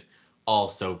created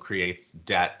also creates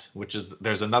debt, which is,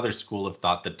 there's another school of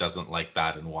thought that doesn't like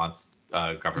that and wants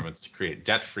governments to create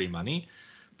debt-free money.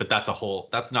 But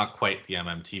that's not quite the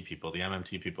MMT people. The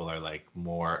MMT people are like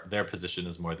more, their position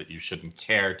is more that you shouldn't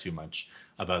care too much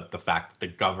about the fact that the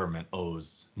government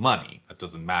owes money. That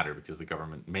doesn't matter because the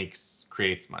government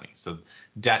creates money. So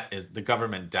the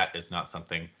government debt is not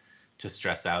something to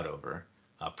stress out over.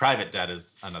 Private debt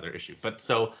is another issue. But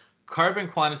so carbon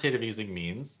quantitative easing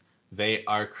means they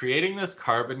are creating this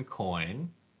carbon coin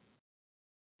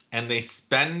and they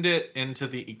spend it into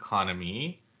the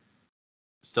economy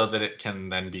so that it can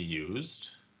then be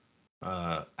used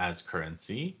as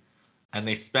currency. And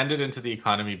they spend it into the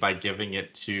economy by giving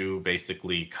it to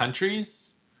basically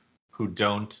countries who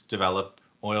don't develop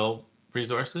oil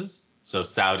resources. So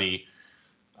Saudi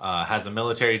has a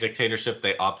military dictatorship.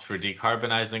 They opt for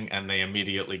decarbonizing, and they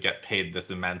immediately get paid this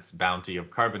immense bounty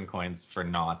of carbon coins for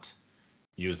not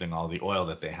using all the oil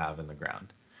that they have in the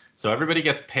ground. So everybody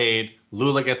gets paid.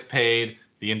 Lula gets paid.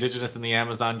 The indigenous in the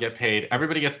Amazon get paid.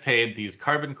 Everybody gets paid these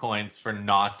carbon coins for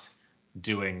not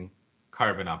doing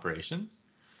carbon operations.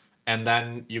 And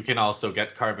then you can also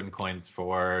get carbon coins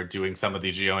for doing some of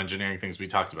the geoengineering things we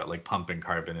talked about, like pumping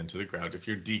carbon into the ground. If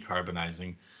you're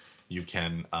decarbonizing,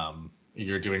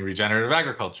 you're doing regenerative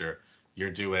agriculture.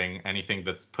 You're doing anything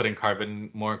that's putting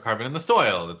more carbon in the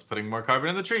soil, that's putting more carbon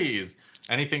in the trees.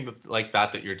 Anything like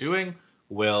that you're doing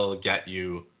will get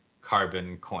you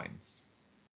carbon coins.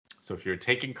 So if you're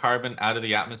taking carbon out of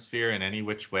the atmosphere in any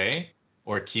which way,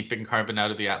 or keeping carbon out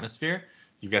of the atmosphere,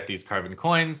 you get these carbon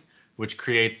coins, which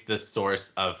creates this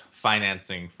source of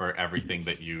financing for everything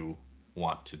that you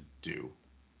want to do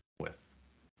with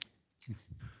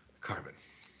carbon.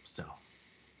 So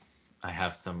I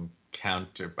have some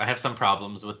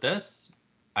problems with this.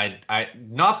 I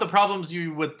not the problems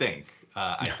you would think,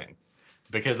 I think,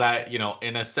 because I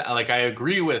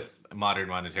agree with modern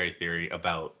monetary theory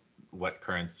about what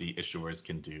currency issuers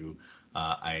can do.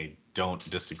 I don't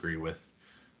disagree with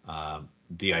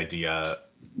the idea.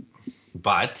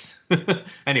 But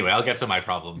anyway, I'll get to my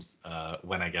problems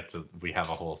when we have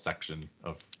a whole section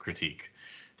of critique,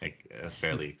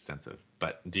 fairly extensive.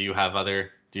 But do you have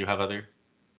other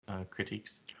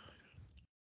critiques?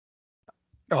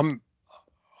 Of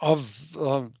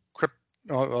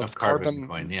carbon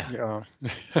coin, yeah.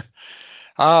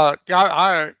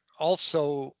 I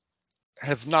also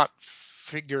have not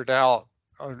figured out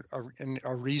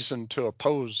a reason to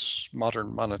oppose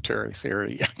modern monetary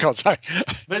theory because but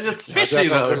it's fishy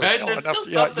though, really right? There's still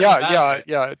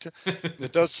yeah.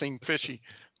 It does seem fishy,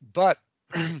 but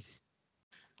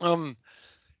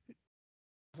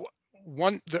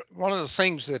one of the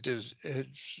things that is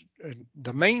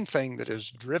the main thing that has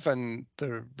driven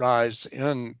the rise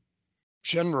in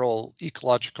general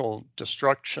ecological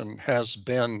destruction has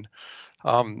been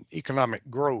economic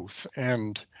growth,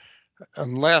 and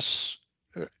unless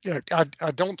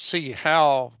I don't see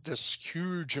how this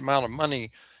huge amount of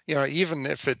money, even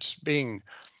if it's being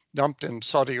dumped in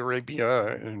Saudi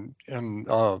Arabia and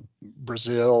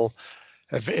Brazil,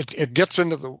 if it gets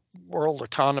into the world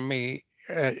economy,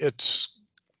 it's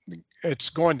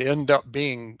going to end up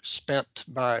being spent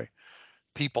by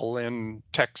people in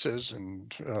Texas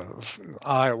and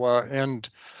Iowa, and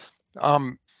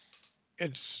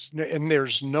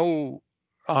there's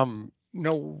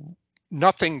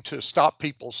nothing to stop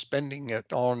people spending it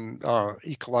on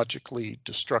ecologically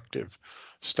destructive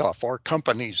stuff, or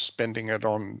companies spending it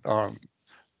on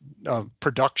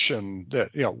production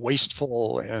that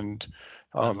wasteful and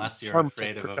unless you're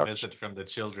afraid of a visit from the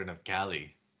children of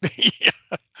Cali. Yeah.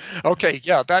 Okay,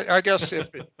 yeah, that I guess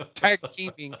if it tag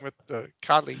teaming with the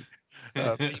Cali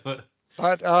people.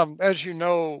 But as you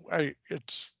know,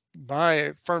 it's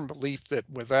my firm belief that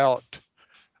without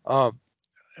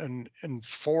an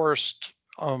enforced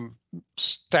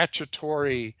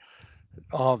statutory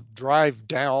drive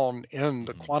down in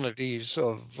the Mhm. quantities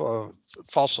of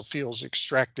fossil fuels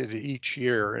extracted each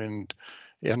year in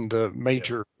the Yeah.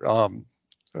 major uh,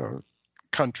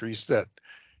 countries, that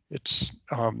it's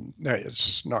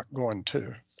not going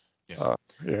to, Yeah.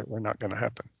 yeah, we're not going to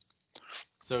happen.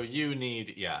 So you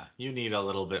need a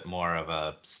little bit more of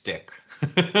a stick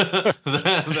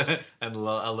and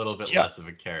a little bit Yeah, less of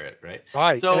a carrot, right?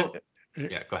 right. So, Uh,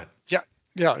 yeah, go ahead. yeah,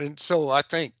 yeah. And so I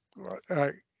think,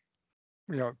 uh,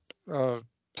 you know,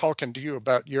 talking to you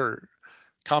about your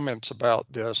comments about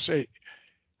this,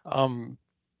 um,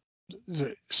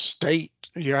 the state,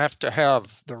 you have to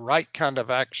have the right kind of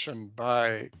action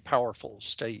by powerful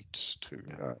states to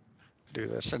Yeah. do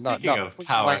this, and Speaking not of free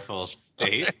powerful lands.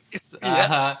 states,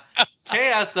 Yes.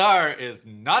 KSR is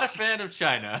not a fan of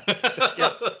China.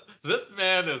 Yeah. This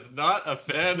man is not a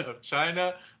fan of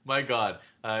China. My God.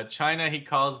 China, he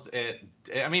calls it,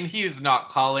 I mean, he's not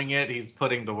calling it, he's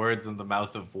putting the words in the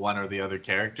mouth of one or the other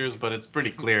characters, but it's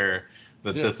pretty clear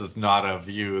that Yeah. this is not a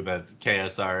view that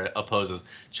KSR opposes.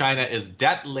 China is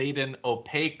debt laden,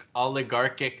 opaque,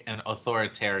 oligarchic, and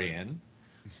authoritarian.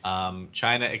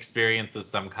 China experiences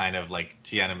some kind of like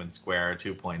Tiananmen Square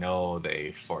 2.0.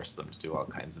 They force them to do all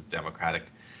kinds of democratic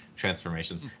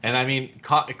transformations. And I mean,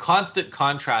 constant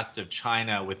contrast of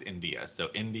China with India. So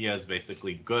India is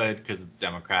basically good because it's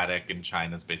democratic, and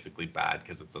China's basically bad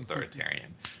because it's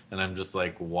authoritarian. And I'm just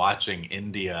like watching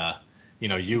India. You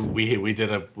know, we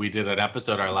did an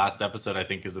episode. Our last episode, I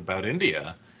think, is about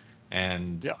India,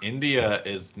 and Yeah. India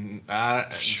is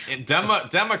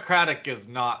democratic is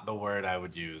not the word I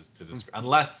would use to describe,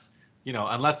 unless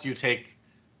unless you take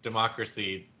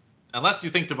democracy, unless you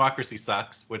think democracy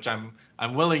sucks, which I'm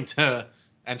willing to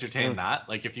entertain that.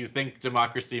 Like if you think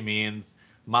democracy means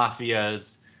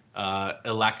mafias,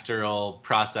 electoral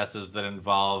processes that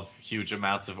involve huge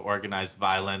amounts of organized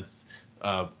violence,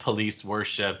 police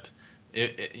worship,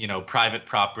 private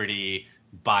property,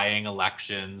 buying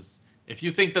elections, if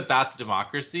you think that that's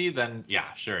democracy, then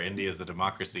yeah, sure, India is a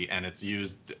democracy, and it's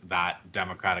used that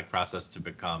democratic process to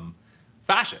become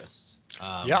fascist.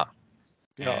 Yeah.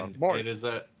 Yeah. And More. it's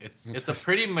a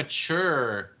pretty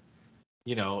mature,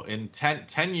 in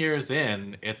 10 years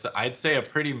in, it's I'd say a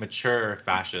pretty mature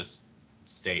fascist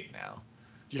state now.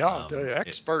 Yeah. The It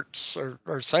experts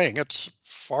are saying it's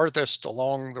farthest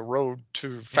along the road to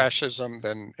Yeah, fascism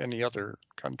than any other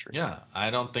country. yeah, I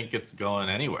don't think it's going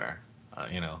anywhere.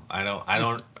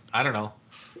 I don't know.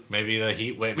 Maybe the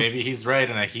heat wave. Maybe he's right,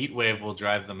 and a heat wave will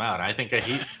drive them out. I think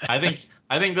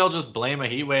they'll just blame a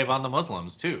heat wave on the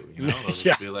Muslims too. They'll Yeah.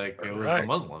 just be like, it was the Right.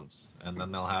 Muslims, and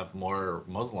then they'll have more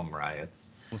Muslim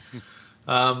riots.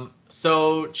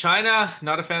 So China,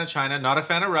 not a fan of China, not a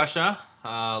fan of Russia.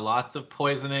 Lots of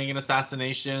poisoning and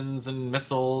assassinations and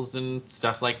missiles and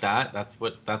stuff like that. That's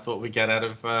what we get out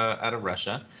of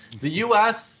Russia. The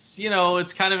U.S.,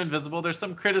 it's kind of invisible. There's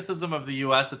some criticism of the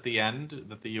U.S. at the end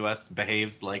that the U.S.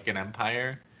 behaves like an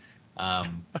empire.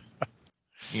 Um,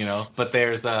 but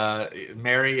there's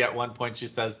Mary at one point she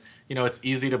says, it's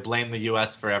easy to blame the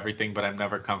U.S. for everything, but I'm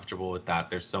never comfortable with that.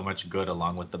 There's so much good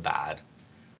along with the bad.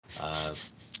 Uh, the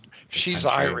She's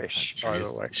country of Irish, by the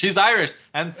countries. way. She's Irish,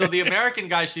 and so the American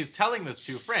guy she's telling this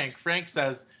to, Frank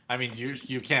says, I mean,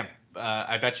 you can't.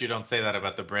 I bet you don't say that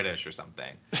about the British or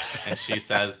something. And she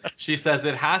says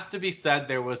it has to be said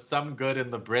there was some good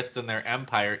in the Brits and their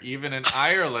empire, even in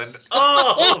Ireland.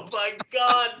 Oh my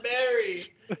God, Mary,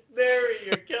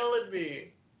 you're killing me.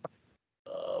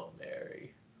 Oh,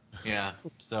 Mary. Yeah.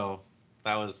 So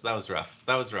that was rough.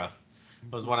 That was rough.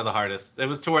 It was one of the hardest. It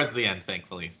was towards the end,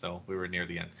 thankfully, so we were near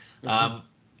the end. Mhm.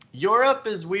 Europe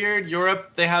is weird.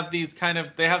 Europe, they have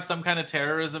some kind of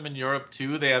terrorism in Europe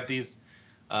too. They have these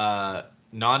uh,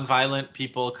 non-violent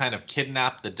people kind of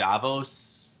kidnap the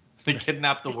Davos. They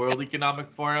kidnap the World Economic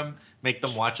Forum, make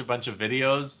them watch a bunch of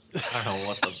videos.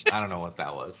 I don't know what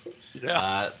that was.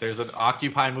 Yeah. There's an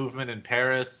Occupy movement in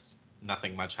Paris.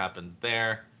 Nothing much happens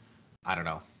there. I don't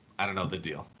know. I don't know the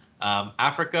deal.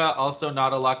 Africa, also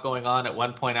not a lot going on. At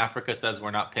one point, Africa says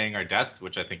we're not paying our debts,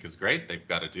 which I think is great. They've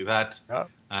got to do that. Yeah.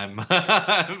 I'm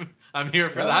I'm here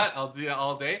for Yeah. that. I'll do it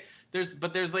all day.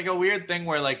 There's like a weird thing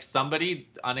where like somebody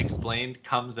unexplained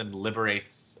comes and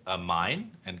liberates a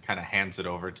mine and kind of hands it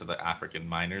over to the African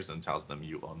miners and tells them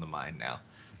you own the mine now.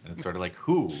 And it's sort of like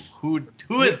who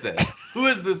is this? Who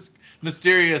is this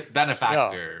mysterious Yeah.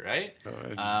 benefactor, right?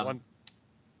 And Um, one.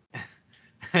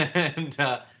 and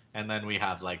and then we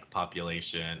have like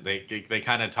population. They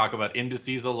kind of talk about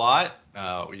indices a lot.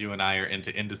 You and I are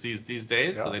into indices these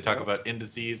days, so Yeah. they talk Yeah. about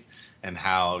indices and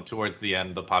how towards the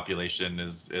end the population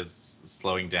is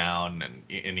slowing down and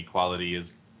inequality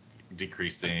is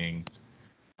decreasing.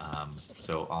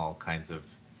 So all kinds of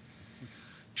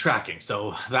tracking.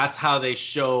 So that's how they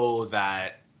show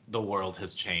that the world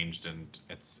has changed and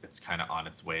it's kind of on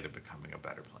its way to becoming a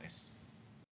better place.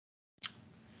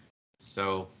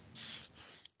 So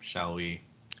shall we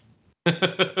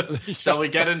shall we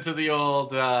get into the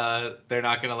old they're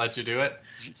not going to let you do it?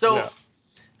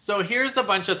 So here's a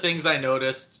bunch of things I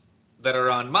noticed that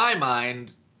are on my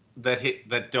mind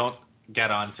that don't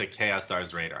get onto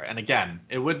KSR's radar. And again,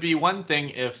 it would be one thing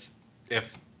if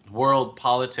world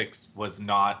politics was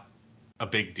not a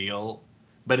big deal,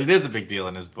 but it is a big deal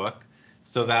in his book.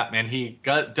 So that, and he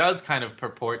does kind of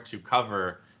purport to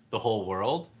cover the whole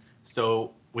world.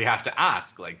 So we have to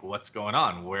ask, like, what's going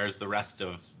on? Where's the rest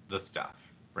of the stuff,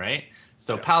 right?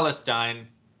 So Palestine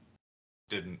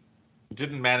didn't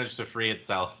manage to free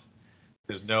itself.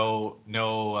 There's no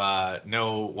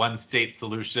one state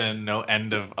solution, no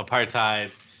end of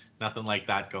apartheid, nothing like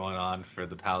that going on for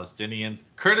the Palestinians.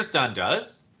 Kurdistan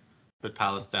does, but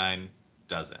Palestine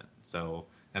doesn't. So,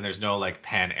 and there's no like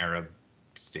pan-Arab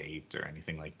state or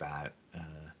anything like that.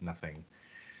 Nothing.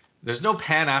 There's no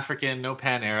pan-African, no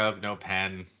pan-Arab, no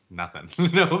pan nothing.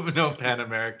 no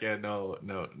pan-American, no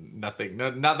nothing. No,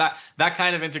 not that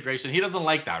kind of integration. He doesn't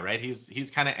like that, right?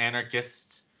 He's kind of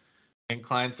anarchist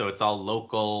inclined, so it's all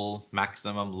local,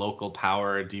 maximum local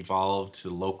power devolved to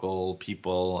local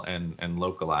people and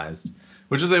localized,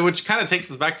 which kind of takes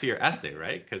us back to your essay,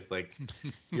 right? Because like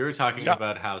you were talking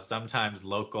about how sometimes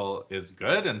local is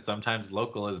good and sometimes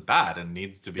local is bad and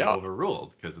needs to be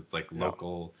overruled because it's like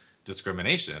local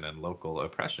discrimination and local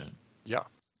oppression.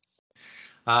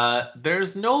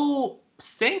 There's no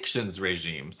sanctions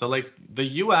regime. So like the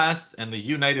US and the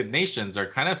United Nations are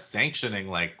kind of sanctioning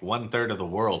like 1/3 of the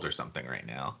world or something right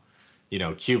now. You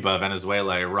know, Cuba,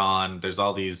 Venezuela, Iran, there's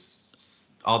all the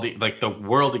like the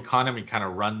world economy kind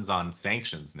of runs on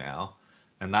sanctions now.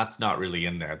 And that's not really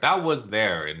in there. That was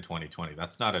there in 2020.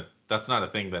 That's not a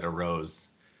thing that arose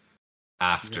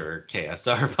after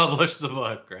KSR published the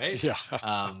book, right?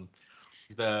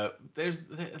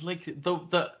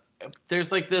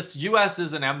 There's like this US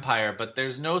is an empire, but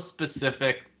there's no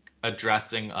specific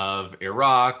addressing of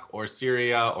Iraq or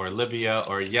Syria or Libya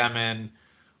or Yemen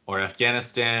or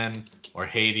Afghanistan or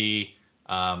Haiti.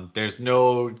 There's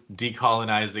no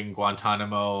decolonizing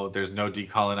Guantanamo. There's no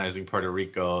decolonizing Puerto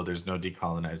Rico. There's no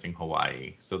decolonizing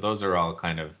Hawaii. So those are all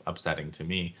kind of upsetting to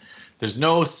me. There's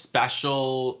no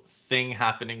special thing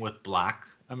happening with Black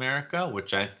America,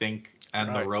 which I think,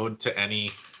 and the road to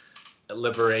any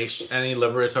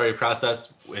liberatory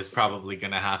process is probably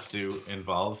going to have to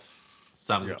involve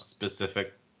some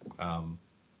specific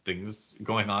things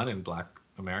going on in Black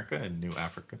America and New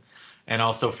Africa, and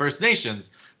also First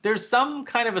Nations. There's some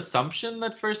kind of assumption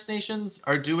that First Nations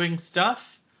are doing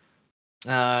stuff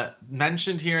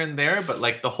mentioned here and there, but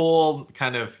like the whole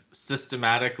kind of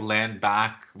systematic land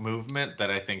back movement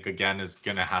that I think again is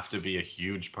going to have to be a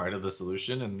huge part of the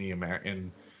solution in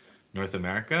in North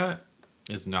America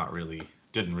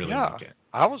didn't really make it.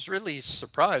 I was really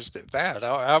surprised at that.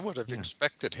 I would have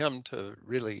expected him to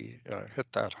really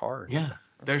hit that hard. Yeah,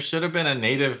 there should have been a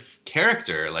native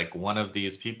character. Like one of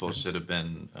these people should have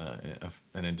been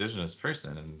an indigenous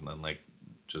person, and like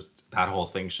just that whole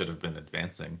thing should have been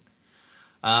advancing.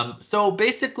 So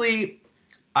basically,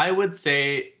 I would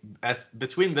say as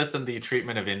between this and the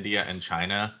treatment of India and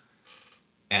China,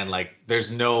 and like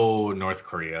there's no North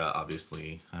Korea,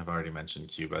 obviously. I've already mentioned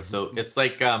Cuba. So it's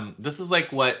like this is like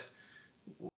what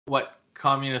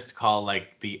communists call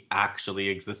like the actually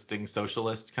existing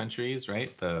socialist countries,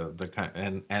 right?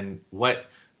 And what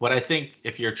I think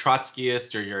if you're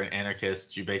Trotskyist or you're an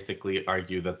anarchist, you basically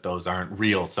argue that those aren't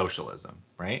real socialism,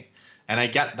 right? And I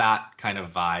get that kind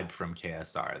of vibe from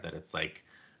KSR, that it's like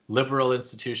liberal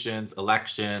institutions,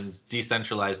 elections,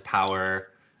 decentralized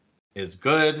power is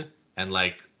good, and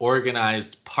like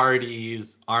organized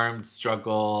parties, armed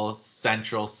struggle,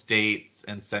 central states,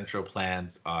 and central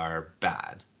plans are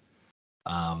bad.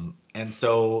 And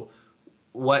so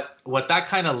what that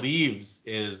kind of leaves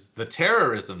is the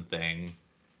terrorism thing.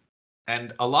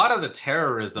 And a lot of the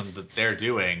terrorism that they're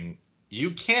doing,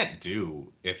 you can't do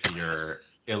if you're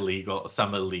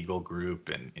some illegal group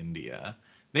in India.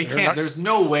 They can't. There's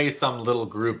no way some little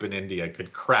group in India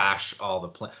could crash all the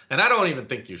planes. And I don't even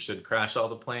think you should crash all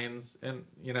the planes in,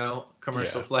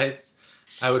 commercial flights.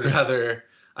 I would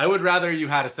rather you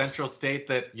had a central state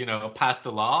that, passed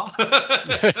a law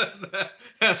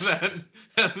and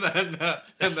then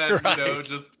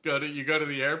just go to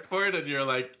the airport and you're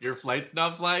like, your flight's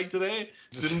not flying today.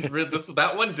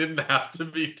 That one didn't have to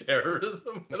be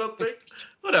terrorism, I don't think.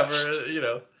 Whatever,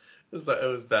 it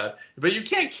was bad. But you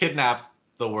can't kidnap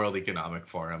the World Economic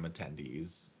Forum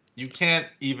attendees you can't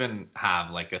even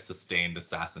have like a sustained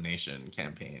assassination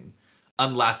campaign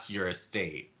unless you're a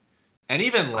state. And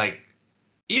even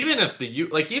if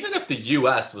the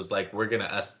U.S. was like, we're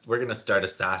gonna start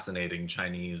assassinating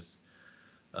Chinese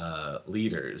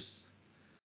leaders,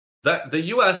 that the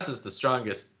U.S. is the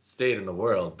strongest state in the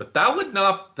world, but that would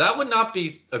not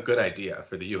be a good idea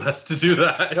for the U.S. to do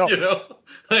that. No.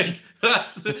 Like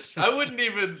I wouldn't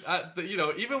even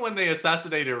even when they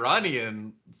assassinate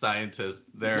Iranian scientists,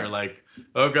 they're like,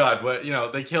 oh God, what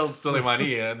they killed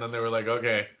Soleimani, and then they were like,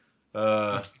 okay,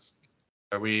 are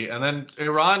we? And then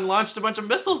Iran launched a bunch of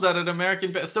missiles at an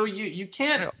American base. So you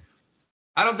can't. Yeah.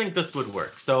 I don't think this would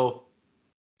work. So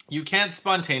you can't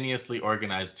spontaneously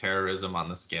organize terrorism on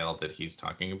the scale that he's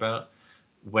talking about.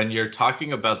 When you're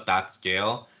talking about that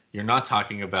scale, you're not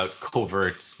talking about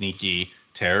covert, sneaky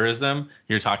terrorism.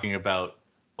 You're talking about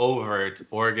overt,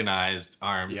 organized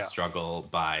armed struggle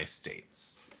by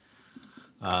states.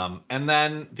 And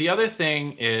then the other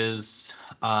thing is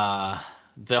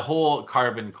the whole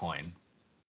carbon coin.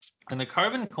 And the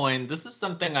carbon coin, this is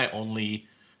something I only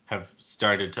have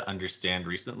started to understand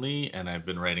recently, and I've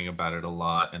been writing about it a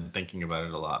lot and thinking about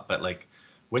it a lot. But like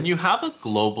when you have a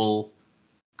global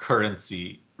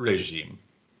currency regime,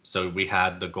 so we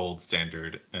had the gold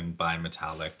standard and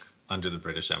bimetallic under the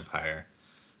British Empire,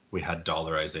 we had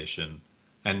dollarization,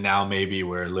 and now maybe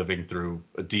we're living through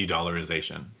a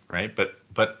de-dollarization, right?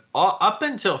 But up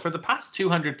until for the past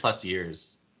 200 plus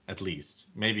years, at least,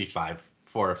 maybe 400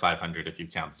 or 500 if you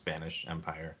count Spanish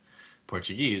Empire,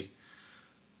 Portuguese,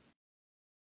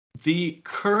 the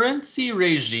currency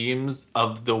regimes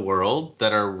of the world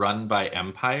that are run by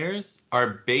empires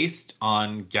are based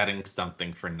on getting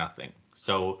something for nothing.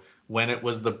 So when it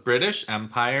was the British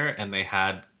Empire and they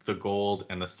had the gold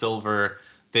and the silver,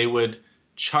 they would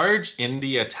charge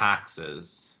India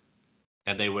taxes,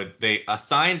 and they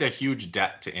assigned a huge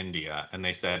debt to India, and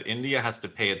they said India has to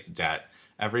pay its debt.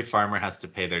 Every farmer has to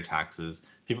pay their taxes.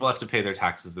 People have to pay their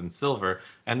taxes in silver.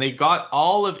 And they got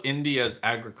all of India's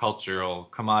agricultural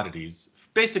commodities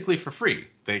basically for free.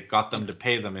 They got them to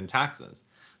pay them in taxes.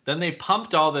 Then they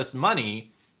pumped all this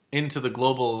money into the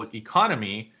global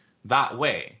economy that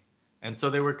way. And so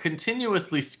they were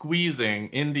continuously squeezing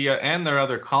India and their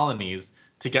other colonies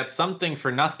to get something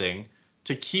for nothing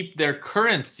to keep their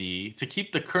currency, to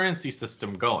keep the currency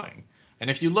system going. And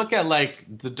if you look at like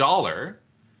the dollar,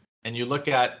 and you look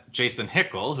at Jason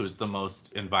Hickel, who's the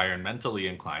most environmentally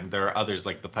inclined. There are others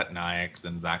like the Patnaiks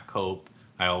and Zach Cope.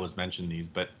 I always mention these,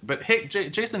 but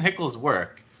Jason Hickel's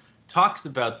work talks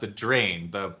about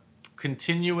the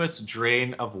continuous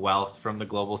drain of wealth from the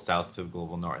global south to the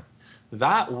global north.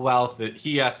 That wealth that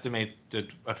he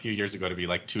estimated a few years ago to be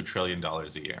like $2 trillion a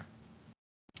year.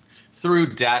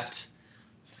 Through debt,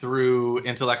 through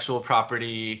intellectual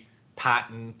property,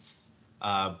 patents,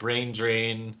 brain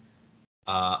drain,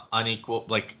 unequal,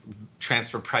 like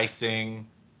transfer pricing,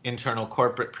 internal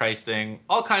corporate pricing,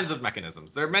 all kinds of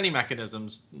mechanisms. There are many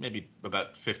mechanisms, maybe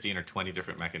about 15 or 20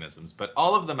 different mechanisms, but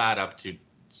all of them add up to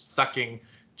sucking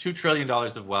 $2 trillion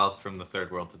of wealth from the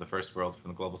third world to the first world,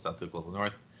 from the global south to the global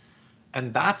north.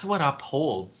 And that's what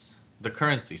upholds the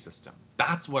currency system.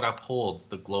 That's what upholds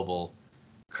the global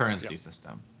currency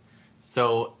system.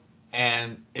 So,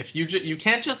 and if you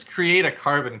can't just create a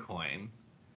carbon coin,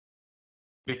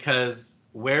 because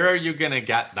where are you going to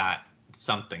get that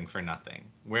something for nothing?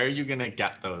 Where are you going to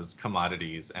get those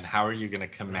commodities, and how are you going to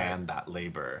command that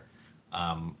labor?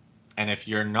 And if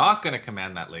you're not going to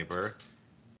command that labor,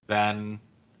 then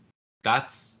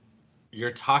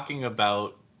you're talking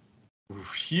about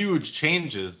huge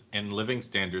changes in living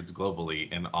standards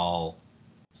globally in all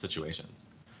situations.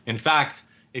 In fact,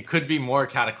 it could be more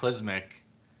cataclysmic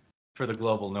for the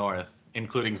global north,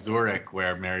 including Zurich,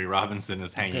 where Mary Robinson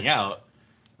is hanging out.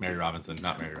 Mary Robinson,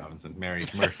 not Mary Robinson, Mary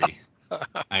Murphy.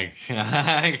 I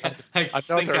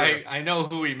think I know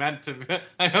who he meant to.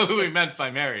 I know who he meant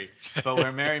by Mary, but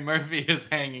where Mary Murphy is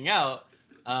hanging out,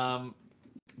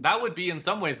 that would be in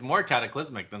some ways more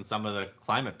cataclysmic than some of the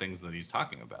climate things that he's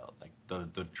talking about, like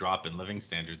the drop in living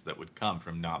standards that would come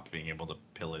from not being able to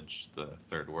pillage the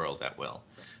third world at will.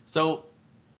 So,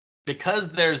 because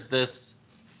there's this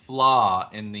flaw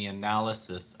in the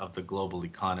analysis of the global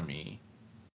economy,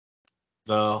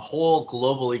 the whole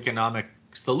global economic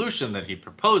solution that he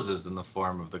proposes in the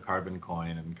form of the carbon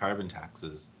coin and carbon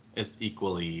taxes is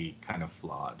equally kind of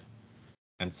flawed.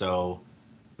 And so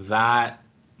that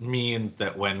means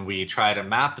that when we try to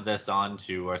map this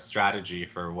onto a strategy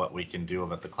for what we can do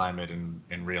about the climate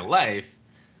in real life,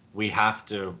 we have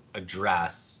to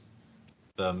address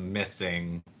the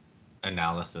missing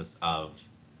analysis of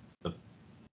the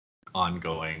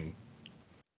ongoing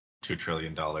 $2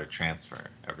 trillion transfer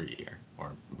every year,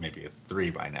 or maybe it's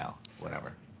 3 by now,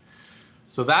 whatever.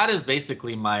 So that is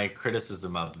basically my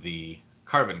criticism of the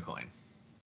carbon coin.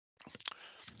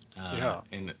 Yeah.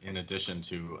 In addition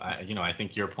to, I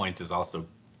think your point is also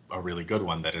a really good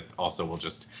one, that it also will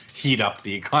just heat up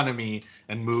the economy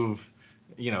and move,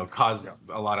 cause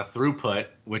a lot of throughput,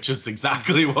 which is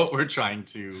exactly what we're trying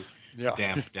to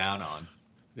damp down on.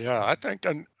 Yeah, I think,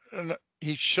 and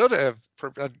he should have.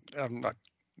 I'm not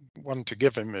one to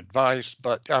give him advice,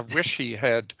 but I wish he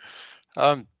had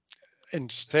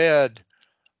instead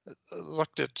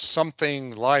looked at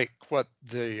something like what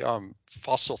the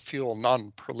fossil fuel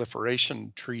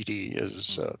non-proliferation treaty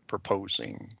is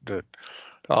proposing, that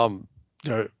the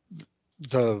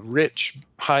rich,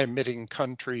 high-emitting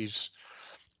countries,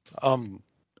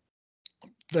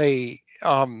 they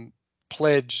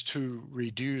pledge to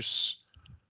reduce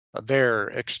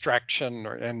their extraction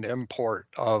and import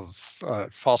of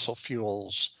fossil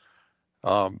fuels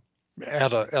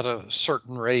at a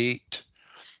certain rate.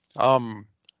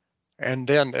 And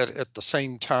then at the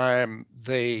same time,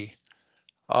 they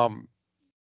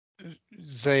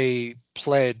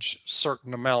pledge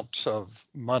certain amounts of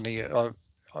money, a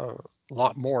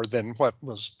lot more than what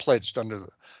was pledged under the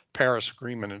Paris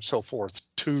Agreement and so forth,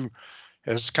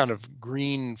 as kind of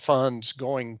green funds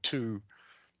going to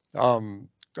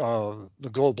the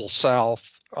global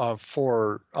south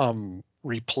for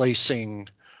replacing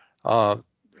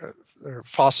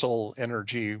fossil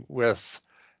energy with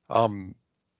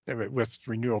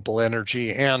renewable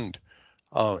energy, and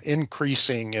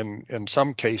increasing in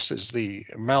some cases the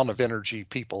amount of energy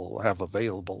people have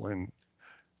available in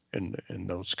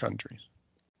those countries.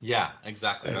 Yeah,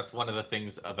 exactly. That's one of the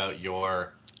things about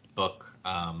your book,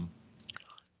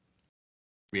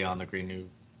 Beyond the Green New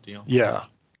Deal. Yeah.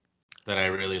 That I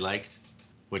really liked,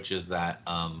 which is that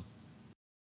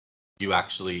you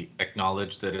actually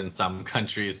acknowledge that in some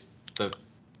countries the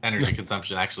energy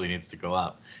consumption actually needs to go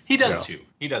up. He does too.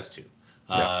 He does too.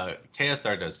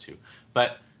 KSR does too.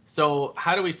 But so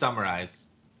how do we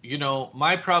summarize?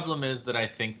 My problem is that I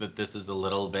think that this is a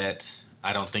little bit,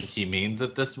 I don't think he means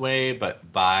it this way,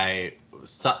 but by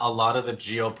a lot of the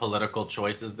geopolitical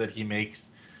choices that he makes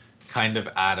kind of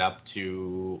add up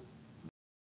to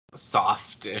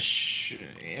softish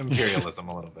imperialism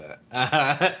a little bit.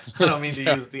 I don't mean to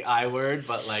use the I word,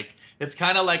 but like it's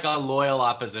kind of like a loyal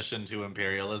opposition to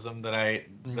imperialism that I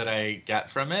get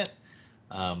from it.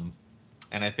 And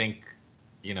I think,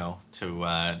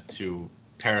 to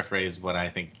paraphrase what I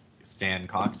think Stan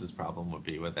Cox's problem would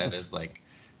be with it is like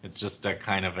it's just a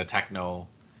kind of a techno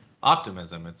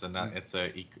optimism. It's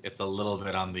a little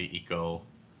bit on the eco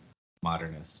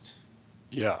modernist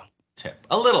tip,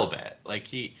 a little bit. Like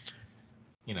he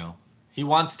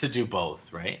wants to do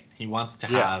both, right? He wants to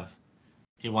have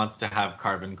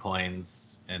carbon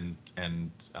coins and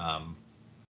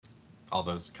all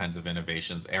those kinds of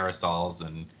innovations, aerosols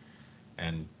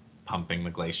and pumping the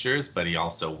glaciers, but he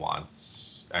also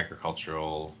wants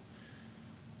agricultural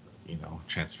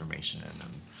transformation and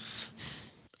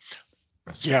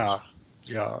restoration.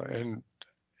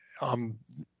 And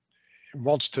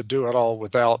wants to do it all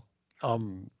without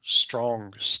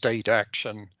strong state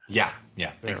action. Yeah,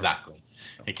 exactly.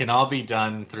 It can all be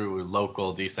done through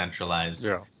local decentralized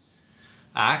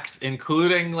acts,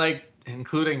 including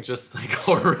just like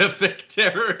horrific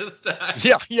terrorist acts.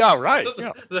 Right.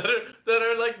 that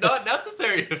are like not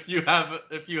necessary if you have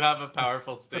a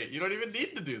powerful state. You don't even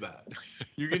need to do that.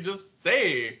 You can just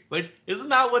say, like, isn't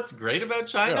that what's great about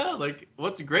China? Like,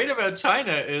 what's great about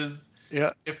China is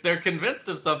if they're convinced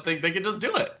of something, they can just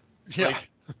do it.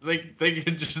 Like they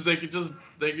could just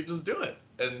do it.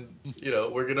 And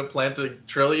we're gonna plant 1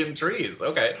 trillion trees.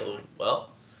 Okay,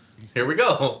 well, here we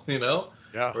go.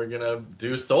 We're gonna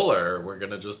do solar. We're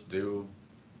gonna just do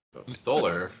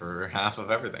solar for half of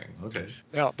everything. Okay.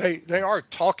 Now they are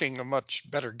talking a much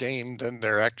better game than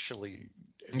they're actually.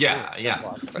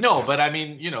 No, but I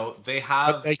mean, they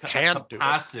have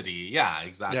capacity. Yeah,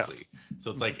 exactly.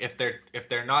 So it's like if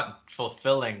they're not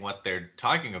fulfilling what they're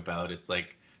talking about, it's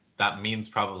like that means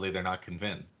probably they're not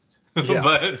convinced.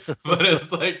 but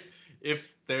it's like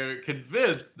if they're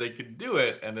convinced, they can do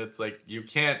it, and it's like you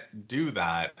can't do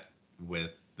that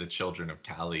with the children of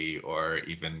Cali or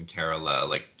even Kerala,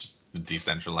 like just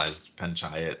decentralized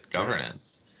panchayat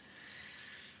governance.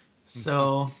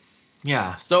 So.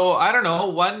 Yeah, so I don't know,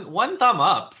 one thumb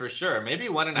up for sure, maybe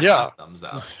 1.5 thumbs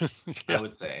up. I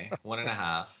would say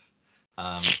 1.5.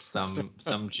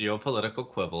 Some geopolitical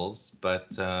quibbles, but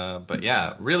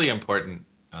yeah, really important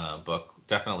book,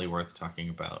 definitely worth talking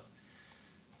about.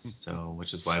 So,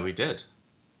 which is why we did.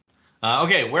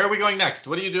 Okay, where are we going next?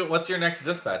 What do you do? What's your next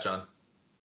dispatch on?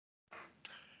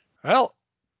 Well,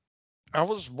 I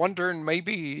was wondering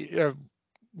maybe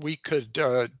we could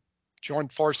join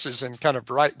forces and kind of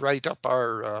write up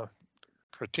our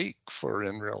critique for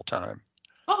in real time.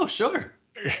 Oh, sure.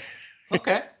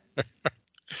 Okay.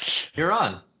 You're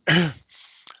on.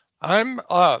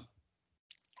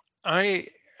 I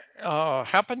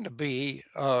happen to be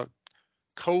a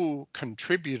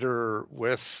co-contributor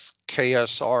with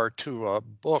KSR to a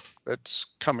book that's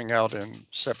coming out in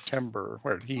September,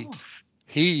 where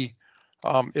he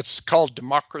it's called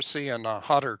Democracy in a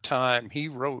Hotter Time. He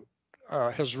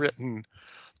has written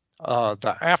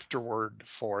the afterword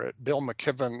for it. Bill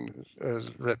McKibben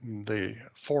has written the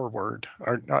foreword,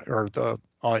 or the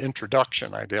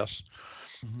introduction, I guess.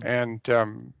 Mhm.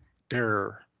 And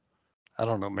there, I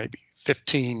don't know, maybe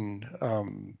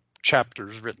 15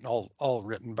 chapters written, all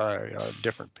written by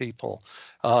different people.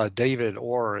 David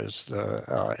Orr is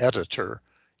the editor,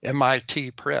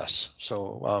 MIT Press.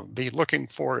 So be looking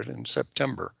for it in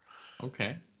September.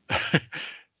 Okay.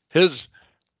 his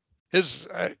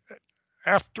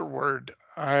afterward,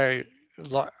 I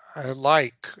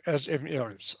like, as you know,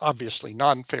 it's obviously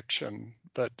nonfiction,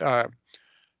 but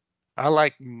I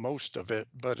like most of it.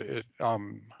 But it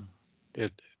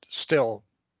still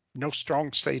no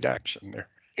strong state action there.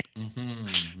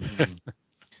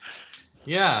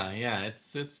 Yeah,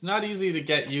 it's not easy to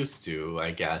get used to,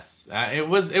 I guess. It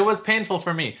was painful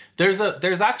for me. There's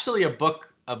actually a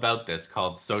book about this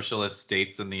called Socialist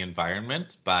States and the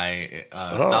Environment by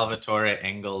Oh, Salvatore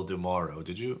Engel de Moro.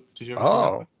 Did you ever see that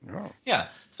oh, book? no. Yeah,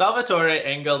 Salvatore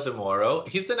Engel de Moro.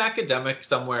 He's an academic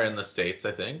somewhere in the States,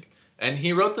 I think. And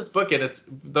he wrote this book, and it's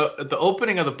the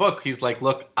opening of the book. He's like,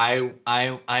 "Look, I'm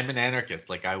an anarchist.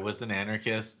 Like I was an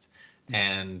anarchist,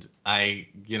 and I,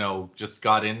 just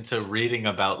got into reading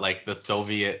about like the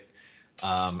Soviet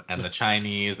and the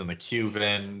Chinese and the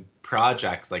Cuban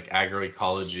projects like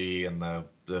agroecology and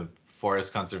the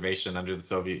forest conservation under the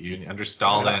Soviet Union under Yeah.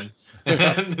 Stalin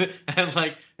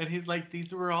and he's like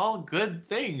these were all good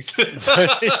things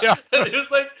Yeah. and it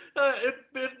was like it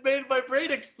made my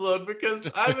brain explode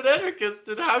because I'm an anarchist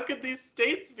and how could these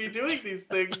states be doing these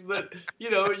things that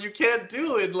you can't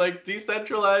do in like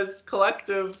decentralized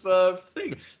collective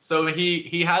thing. So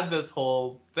he had this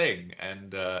whole thing,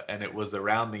 and it was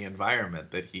around the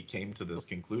environment that he came to this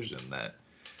conclusion that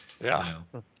you Yeah.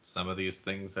 know some of these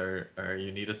things are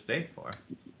you need a state for,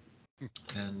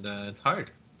 and it's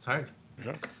hard. It's hard.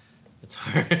 Yeah. It's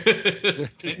hard.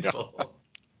 It's Yeah. painful.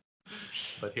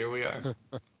 But here we are.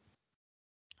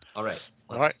 All right,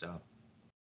 All let's right. stop.